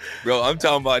 Bro, I'm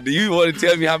talking about, do you want to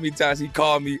tell me how many times he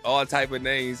called me all type of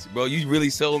names? Bro, you really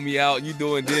sold me out. You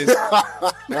doing this.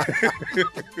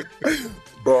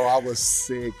 Bro, I was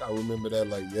sick. I remember that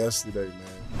like yesterday,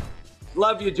 man.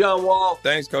 Love you, John Wall.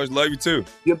 Thanks, Coach. Love you, too.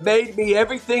 You made me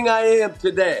everything I am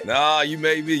today. Nah, you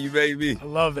made me. You made me. I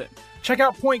love it. Check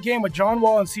out Point Game with John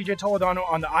Wall and CJ Toledano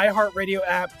on the iHeartRadio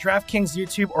app, DraftKings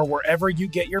YouTube, or wherever you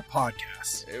get your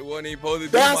podcasts. It wasn't even supposed to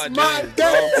be That's my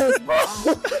dance, bro.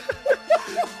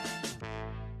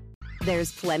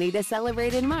 There's plenty to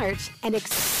celebrate in March and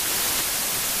National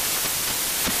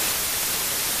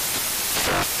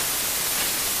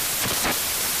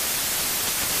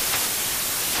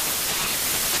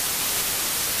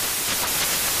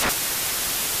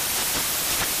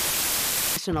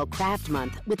Craft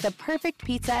Month with the perfect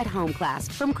pizza at home class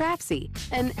from Craftsy.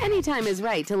 And anytime is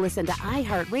right to listen to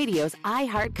iHeartRadio's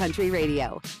iHeart Country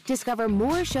Radio. Discover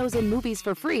more shows and movies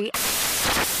for free.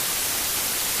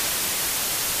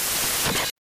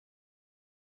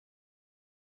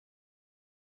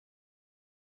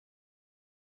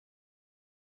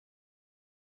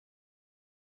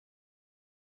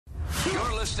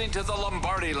 You're listening to the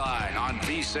Lombardi Line on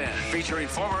VSiN, featuring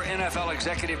former NFL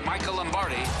executive Michael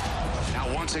Lombardi.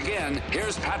 Now, once again,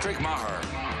 here's Patrick Maher.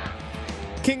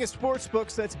 King of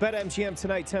Sportsbooks, that's BetMGM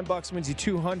tonight. $10 wins you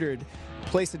 $200.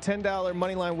 Place a $10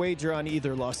 moneyline wager on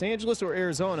either Los Angeles or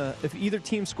Arizona. If either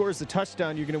team scores a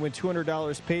touchdown, you're going to win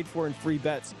 $200 paid for in free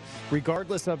bets,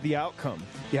 regardless of the outcome.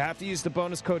 You have to use the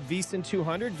bonus code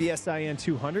VSIN200,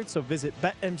 VSIN200. So visit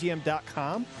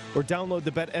BetMGM.com or download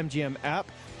the BetMGM app.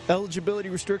 Eligibility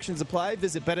restrictions apply.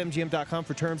 Visit BetMGM.com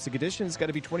for terms and conditions. It's got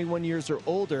to be 21 years or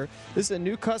older. This is a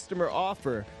new customer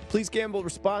offer. Please gamble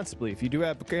responsibly. If you do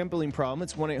have a gambling problem,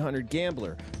 it's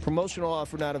 1-800-GAMBLER. Promotional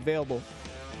offer not available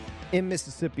in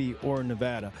Mississippi or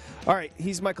Nevada. All right,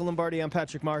 he's Michael Lombardi. I'm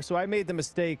Patrick Maher. So I made the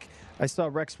mistake. I saw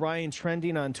Rex Ryan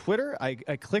trending on Twitter. I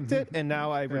clicked it, and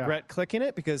now I regret clicking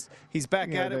it because he's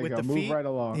back at it with the feet. Move right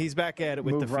along. He's back at it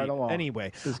with the feet. Right along.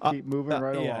 Anyway. Just keep moving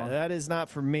right along. Yeah, that is not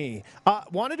for me.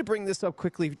 Wanted to bring this up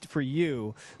quickly for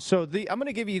you. So I'm going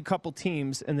to give you a couple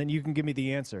teams, and then you can give me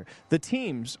the answer. The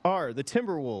teams are the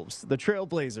Timberwolves, the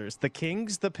Trailblazers, the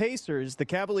Kings, the Pacers, the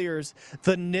Cavaliers,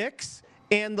 the Knicks,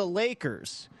 and the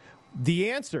Lakers.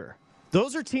 The answer,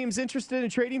 those are teams interested in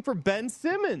trading for Ben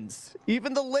Simmons.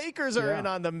 Even the Lakers are in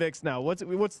on the mix now. What's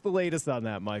the latest on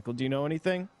that, Michael? Do you know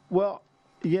anything? Well,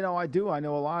 You know, I do. I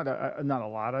know a lot. Not a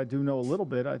lot. I do know a little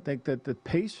bit. I think that the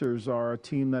Pacers are a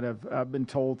team that I've been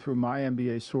told through my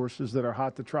NBA sources that are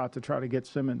hot to trot to try to get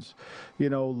Simmons.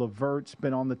 You know, LeVert's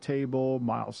been on the table.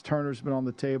 Miles Turner's been on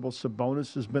the table.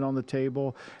 Sabonis has been on the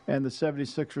table. And the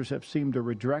 76ers have seemed to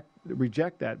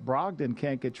reject that. Brogdon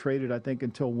can't get traded, I think,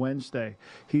 until Wednesday.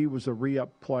 He was a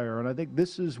re-up player. And I think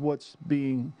this is what's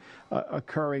being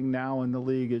occurring now in the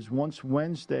league is once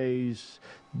Wednesday's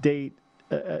date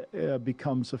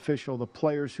becomes official, the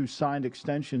players who signed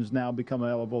extensions now become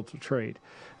eligible to trade.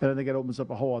 And I think it opens up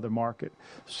a whole other market.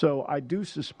 So I do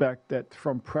suspect that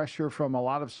from pressure from a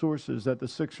lot of sources that the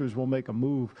Sixers will make a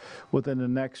move within the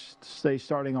next, say,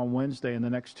 starting on Wednesday and the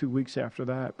next 2 weeks after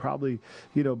that, probably,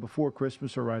 you know, before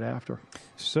Christmas or right after.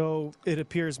 So it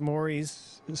appears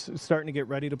Morey's starting to get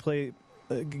ready to play,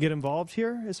 get involved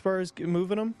here as far as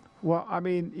moving him? Well, I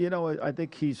mean, you know, I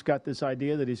think he's got this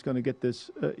idea that he's going to get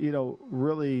this, you know,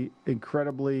 really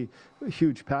incredibly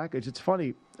huge package. It's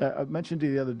funny. I mentioned to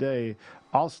you the other day,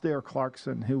 Alastair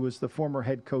Clarkson, who was the former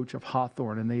head coach of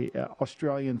Hawthorn in the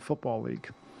Australian Football League.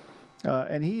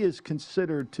 And he is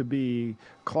considered to be,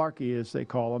 Clarkie as they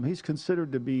call him, he's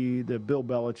considered to be the Bill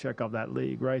Belichick of that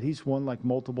league, right? He's won like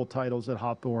multiple titles at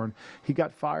Hawthorn. He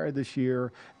got fired this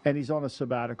year, and he's on a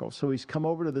sabbatical. So he's come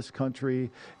over to this country,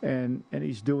 and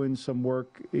he's doing some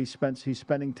work. He's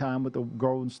spending time with the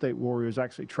Golden State Warriors,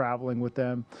 actually traveling with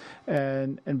them,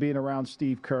 and being around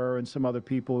Steve Kerr and some other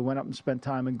people. He went up and spent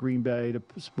time in Green Bay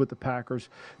with the Packers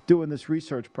doing this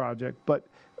research project. But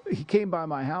he came by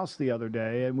my house the other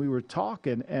day, and we were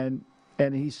talking, and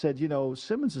he said, you know,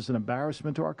 Simmons is an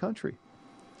embarrassment to our country.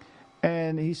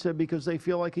 And he said, because they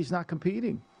feel like he's not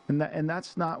competing. And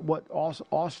that's not what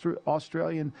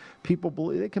Australian people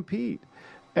believe. They compete.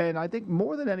 And I think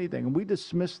more than anything, and we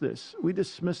dismiss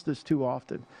this too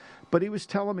often, but he was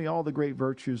telling me all the great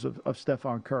virtues of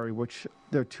Stephen Curry, which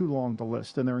they're too long to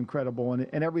list, and they're incredible.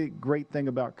 And every great thing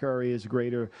about Curry is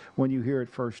greater when you hear it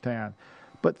firsthand.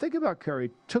 But think about Curry.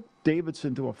 Took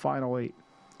Davidson to a Final Eight,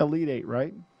 Elite Eight,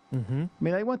 right? Mm-hmm. I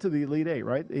mean, they went to the Elite Eight,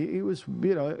 right? He was,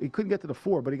 you know, he couldn't get to the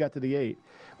 4, but he got to the 8.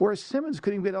 Whereas Simmons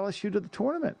couldn't even get LSU to the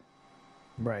tournament.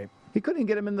 Right. He couldn't even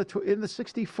get him in the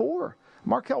 64.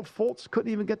 Markelle Fultz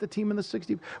couldn't even get the team in the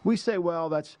 60. We say, well,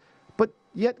 but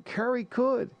yet Curry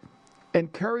could.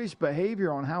 And Curry's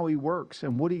behavior on how he works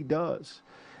and what he does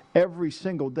every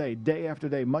single day, day after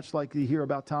day, much like you hear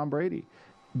about Tom Brady,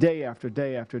 day after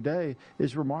day after day,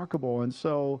 is remarkable. And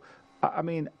so, I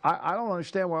mean, I don't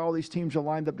understand why all these teams are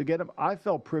lined up to get him. I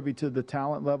felt privy to the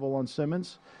talent level on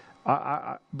Simmons.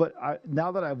 But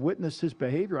now that I've witnessed his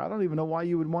behavior, I don't even know why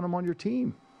you would want him on your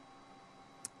team.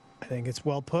 I think it's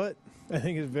well put. I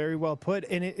think it's very well put.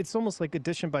 And it's almost like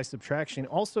addition by subtraction.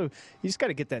 Also, you just got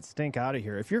to get that stink out of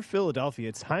here. If you're Philadelphia,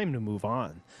 it's time to move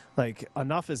on. Like,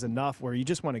 enough is enough, where you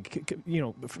just want to, you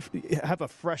know, have a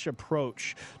fresh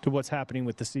approach to what's happening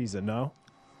with the season, no?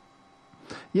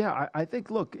 Yeah, I think,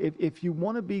 look, if you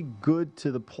want to be good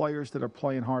to the players that are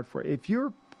playing hard for it,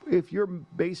 if your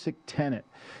basic tenet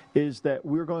is that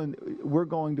we're going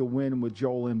to win with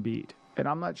Joel Embiid, and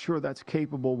I'm not sure that's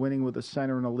capable winning with a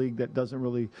center in a league that doesn't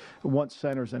really want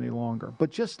centers any longer.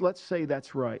 But just let's say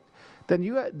that's right. Then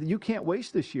you can't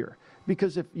waste this year.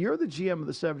 Because if you're the GM of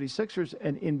the 76ers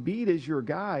and Embiid is your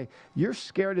guy, you're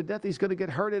scared to death he's going to get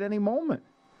hurt at any moment.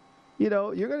 You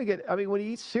know, you're going to get, I mean, when he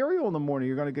eats cereal in the morning,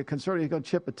 you're going to get concerned he's going to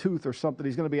chip a tooth or something.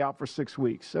 He's going to be out for 6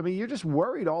 weeks. I mean, you're just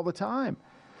worried all the time.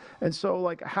 And so,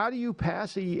 like, how do you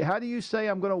say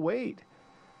I'm going to wait?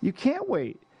 You can't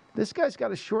wait. This guy's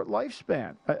got a short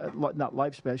lifespan,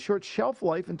 short shelf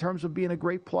life in terms of being a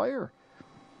great player.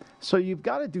 So you've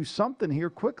got to do something here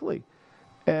quickly.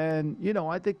 And, you know,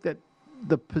 I think that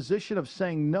the position of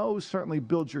saying no certainly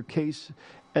builds your case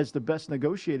as the best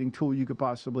negotiating tool you could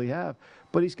possibly have.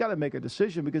 But he's got to make a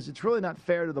decision, because it's really not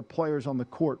fair to the players on the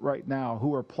court right now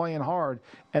who are playing hard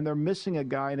and they're missing a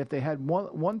guy. And if they had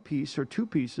one piece or two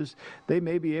pieces, they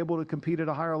may be able to compete at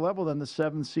a higher level than the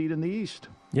 7th seed in the East.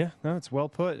 Yeah, no, it's well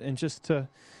put. And just to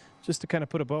kind of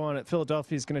put a bow on it,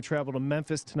 Philadelphia is going to travel to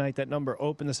Memphis tonight. That number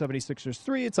opened the 76ers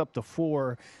 3. It's up to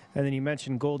 4. And then you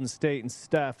mentioned Golden State and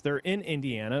Steph. They're in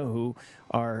Indiana, who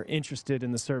are interested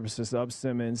in the services of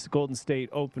Simmons. Golden State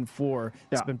open 4.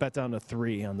 It's been bet down to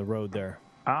 3 on the road there.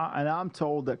 And I'm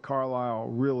told that Carlisle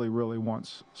really, really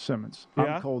wants Simmons. Yeah?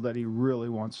 I'm told that he really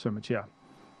wants Simmons, yeah.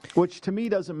 Which to me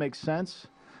doesn't make sense,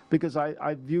 because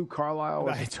I view Carlisle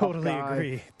as a totally tough guy.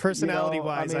 agree.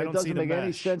 Personality-wise, I I don't it see doesn't the make any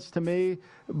mesh. sense to me.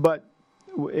 But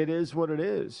it is what it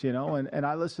is, you know. And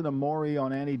I listened to Maury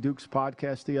on Annie Duke's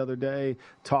podcast the other day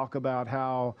talk about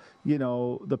how, you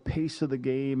know, the pace of the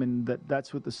game, and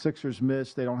that's what the Sixers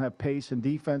miss. They don't have pace and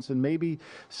defense, and maybe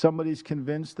somebody's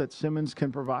convinced that Simmons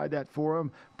can provide that for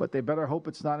them, but they better hope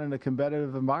it's not in a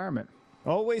competitive environment.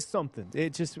 Always something.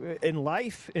 It just, in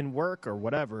life, in work, or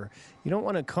whatever, you don't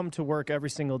want to come to work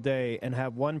every single day and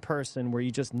have one person where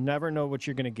you just never know what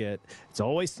you're going to get. It's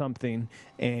always something.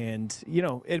 And, you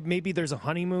know, maybe there's a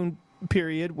honeymoon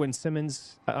period when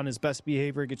Simmons, on his best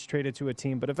behavior, gets traded to a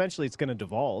team, but eventually it's going to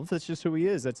devolve. That's just who he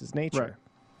is. That's his nature. Right.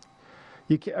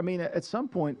 You can't, I mean, at some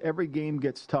point, every game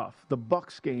gets tough. The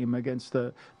Bucks game against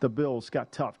the Bills got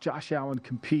tough. Josh Allen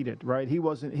competed, right?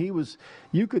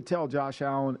 You could tell Josh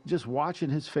Allen, just watching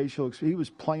his facial expression, he was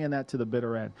playing that to the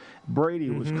bitter end. Brady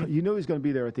you knew he was going to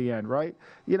be there at the end, right?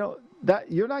 You know,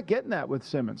 that you're not getting that with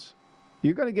Simmons.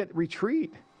 You're going to get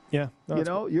retreat. Yeah. No, you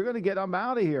know, you're going to get, I'm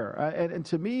out of here. And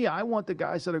to me, I want the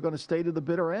guys that are going to stay to the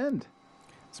bitter end.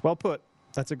 It's well put.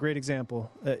 That's a great example.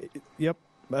 Yep.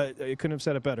 I couldn't have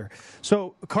said it better.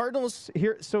 So Cardinals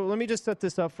here. So let me just set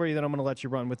this up for you, then I'm going to let you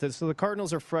run with this. So the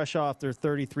Cardinals are fresh off their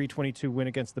 33-22 win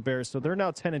against the Bears. So they're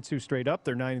now 10-2 straight up.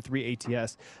 They're 9-3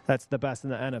 ATS. That's the best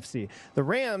in the NFC. The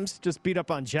Rams just beat up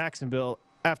on Jacksonville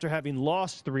after having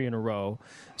lost 3 in a row.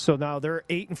 So now they're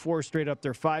 8-4 straight up.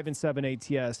 They're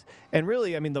 5-7 ATS. And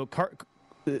really, I mean, the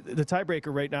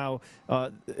tiebreaker right now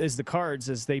is the Cards,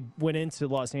 as they went into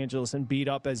Los Angeles and beat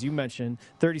up, as you mentioned,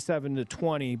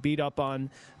 37-20, beat up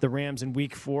on the Rams in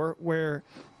Week 4, where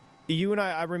you and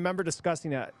I remember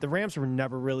discussing that. The Rams were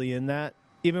never really in that,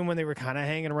 even when they were kind of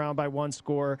hanging around by one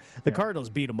score. The Cardinals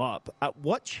beat them up.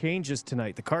 What changes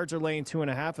tonight? The Cards are laying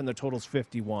 2.5, and the total's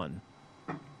 51.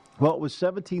 Well, it was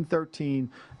 17-13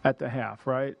 at the half,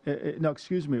 right? It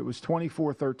was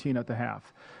 24-13 at the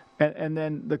half. And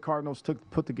then the Cardinals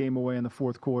put the game away in the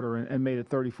fourth quarter and made it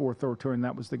 34-13, and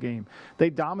that was the game.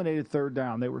 They dominated third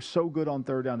down. They were so good on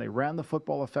third down. They ran the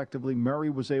football effectively.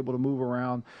 Murray was able to move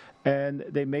around, and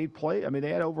they made play. I mean, they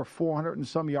had over 400 and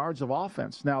some yards of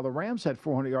offense. Now, the Rams had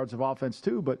 400 yards of offense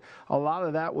too, but a lot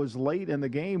of that was late in the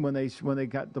game when they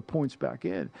got the points back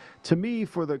in. To me,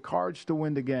 for the Cards to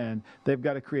win again, they've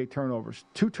got to create turnovers.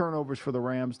 2 turnovers for the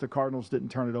Rams. The Cardinals didn't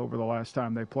turn it over the last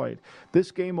time they played. This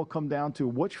game will come down to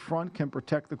which front can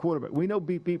protect the quarterback. We know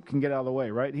Beep Beep can get out of the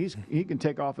way, right? He can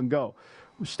take off and go.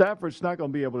 Stafford's not going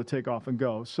to be able to take off and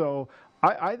go. So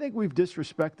I think we've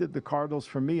disrespected the Cardinals.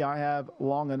 For me, I have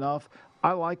long enough.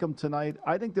 I like them tonight.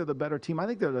 I think they're the better team. I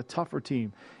think they're the tougher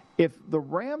team. If the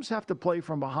Rams have to play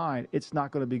from behind, it's not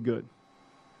going to be good.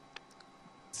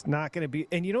 It's not going to be.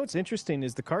 And you know what's interesting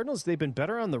is the Cardinals, they've been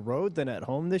better on the road than at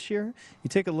home this year. You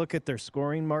take a look at their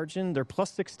scoring margin. They're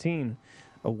plus 16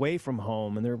 away from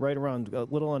home, and they're right around a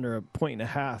little under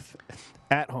 1.5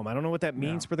 at home. I don't know what that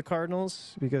means for the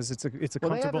Cardinals, because it's a comfortable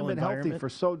environment. They haven't been healthy for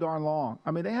so darn long. I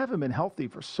mean, they haven't been healthy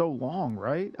for so long,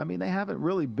 right? I mean, they haven't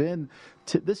really been.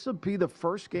 This will be the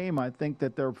first game, I think,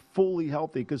 that they're fully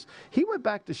healthy, because he went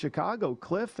back to Chicago,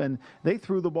 Cliff, and they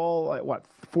threw the ball,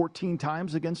 14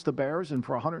 times against the Bears, and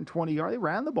for 120 yards. They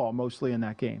ran the ball mostly in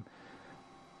that game.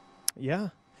 Yeah.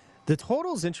 The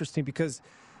total is interesting because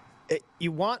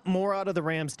you want more out of the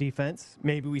Rams defense.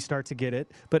 Maybe we start to get it.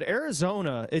 But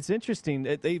Arizona, it's interesting.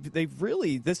 They've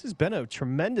really, this has been a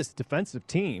tremendous defensive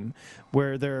team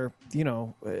where they're,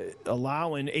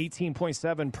 allowing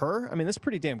 18.7 per. I mean, that's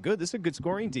pretty damn good. This is a good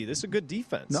scoring D. This is a good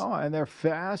defense. No, and they're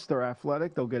fast. They're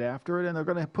athletic. They'll get after it, and they're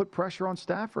going to put pressure on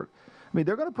Stafford. I mean,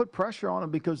 they're going to put pressure on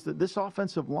him because this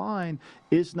offensive line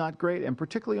is not great, and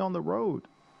particularly on the road.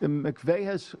 And McVay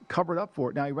has covered up for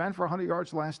it. Now, he ran for 100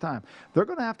 yards last time. They're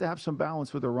going to have some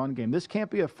balance with their run game. This can't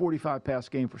be a 45-pass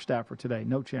game for Stafford today.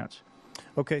 No chance.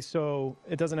 Okay, so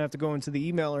it doesn't have to go into the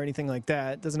email or anything like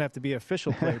that. It doesn't have to be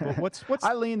official play. But what's?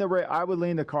 I would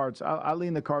lean the Cards. I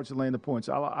lean the Cards and laying the points.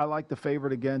 I like the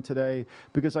favorite again today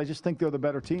because I just think they're the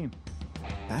better team.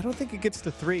 I don't think it gets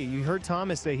to 3. You heard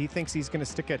Thomas say he thinks he's going to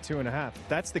stick at 2.5. If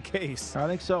that's the case, I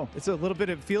think so. It's a little bit.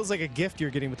 It feels like a gift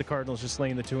you're getting with the Cardinals, just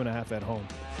laying the 2.5 at home.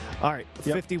 All right,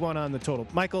 51 on the total.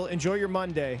 Michael, enjoy your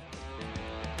Monday.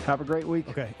 Have a great week.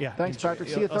 Okay, yeah. Thanks, Patrick.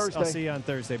 See you Thursday. I'll see you on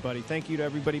Thursday, buddy. Thank you to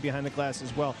everybody behind the glass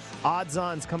as well. Odds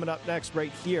On's coming up next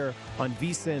right here on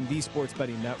VSiN, the Sports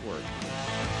Betting Network.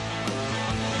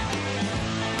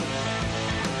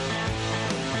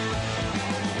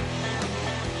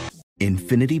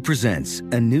 Infinity presents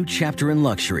a new chapter in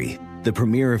luxury, the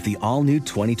premiere of the all-new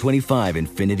 2025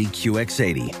 Infinity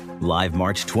QX80, live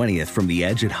March 20th from the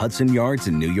Edge at Hudson Yards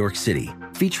in New York City,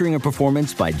 featuring a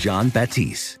performance by John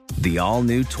Batiste. The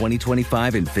all-new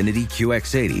 2025 Infiniti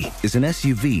QX80 is an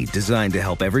SUV designed to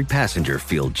help every passenger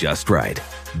feel just right.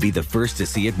 Be the first to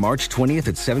see it March 20th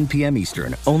at 7 p.m.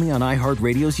 Eastern, only on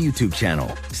iHeartRadio's YouTube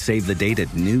channel. Save the date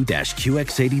at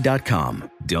new-QX80.com.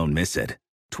 Don't miss it.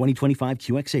 2025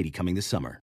 QX80 coming this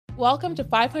summer. Welcome to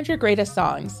 500 Greatest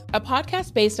Songs, a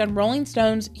podcast based on Rolling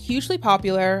Stone's hugely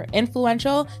popular,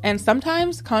 influential, and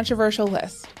sometimes controversial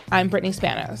list. I'm Brittany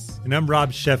Spanos. And I'm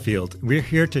Rob Sheffield. We're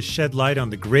here to shed light on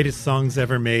the greatest songs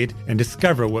ever made and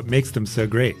discover what makes them so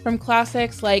great. From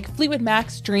classics like Fleetwood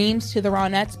Mac's Dreams to the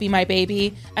Ronettes' Be My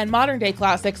Baby, and modern-day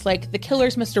classics like The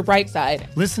Killer's Mr.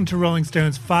 Brightside. Listen to Rolling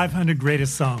Stone's 500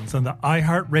 Greatest Songs on the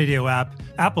iHeartRadio app,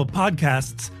 Apple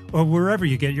Podcasts, or wherever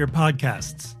you get your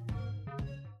podcasts.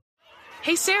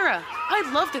 Hey Sarah,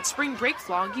 I love that spring break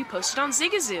vlog you posted on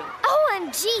Zigazoo.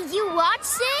 OMG, you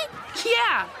watched it?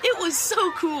 Yeah, it was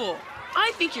so cool.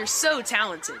 I think you're so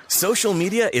talented. Social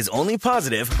media is only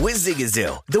positive with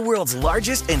Zigazoo, the world's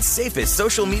largest and safest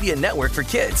social media network for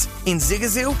kids. In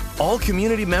Zigazoo, all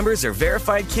community members are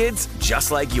verified kids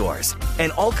just like yours,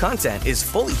 and all content is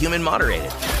fully human moderated.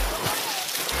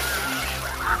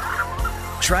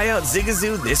 Try out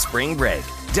Zigazoo this spring break.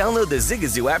 Download the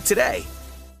Zigazoo app today.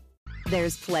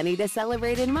 There's plenty to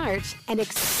celebrate in March and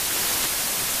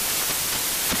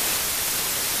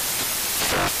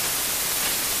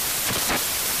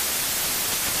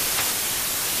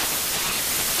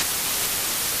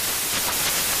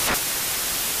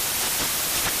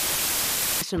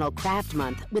National Craft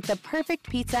Month with the perfect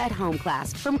pizza at home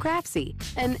class from Craftsy.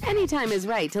 And anytime is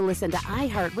right to listen to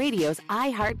iHeartRadio's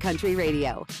iHeart Country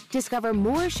Radio. Discover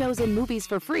more shows and movies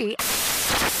for free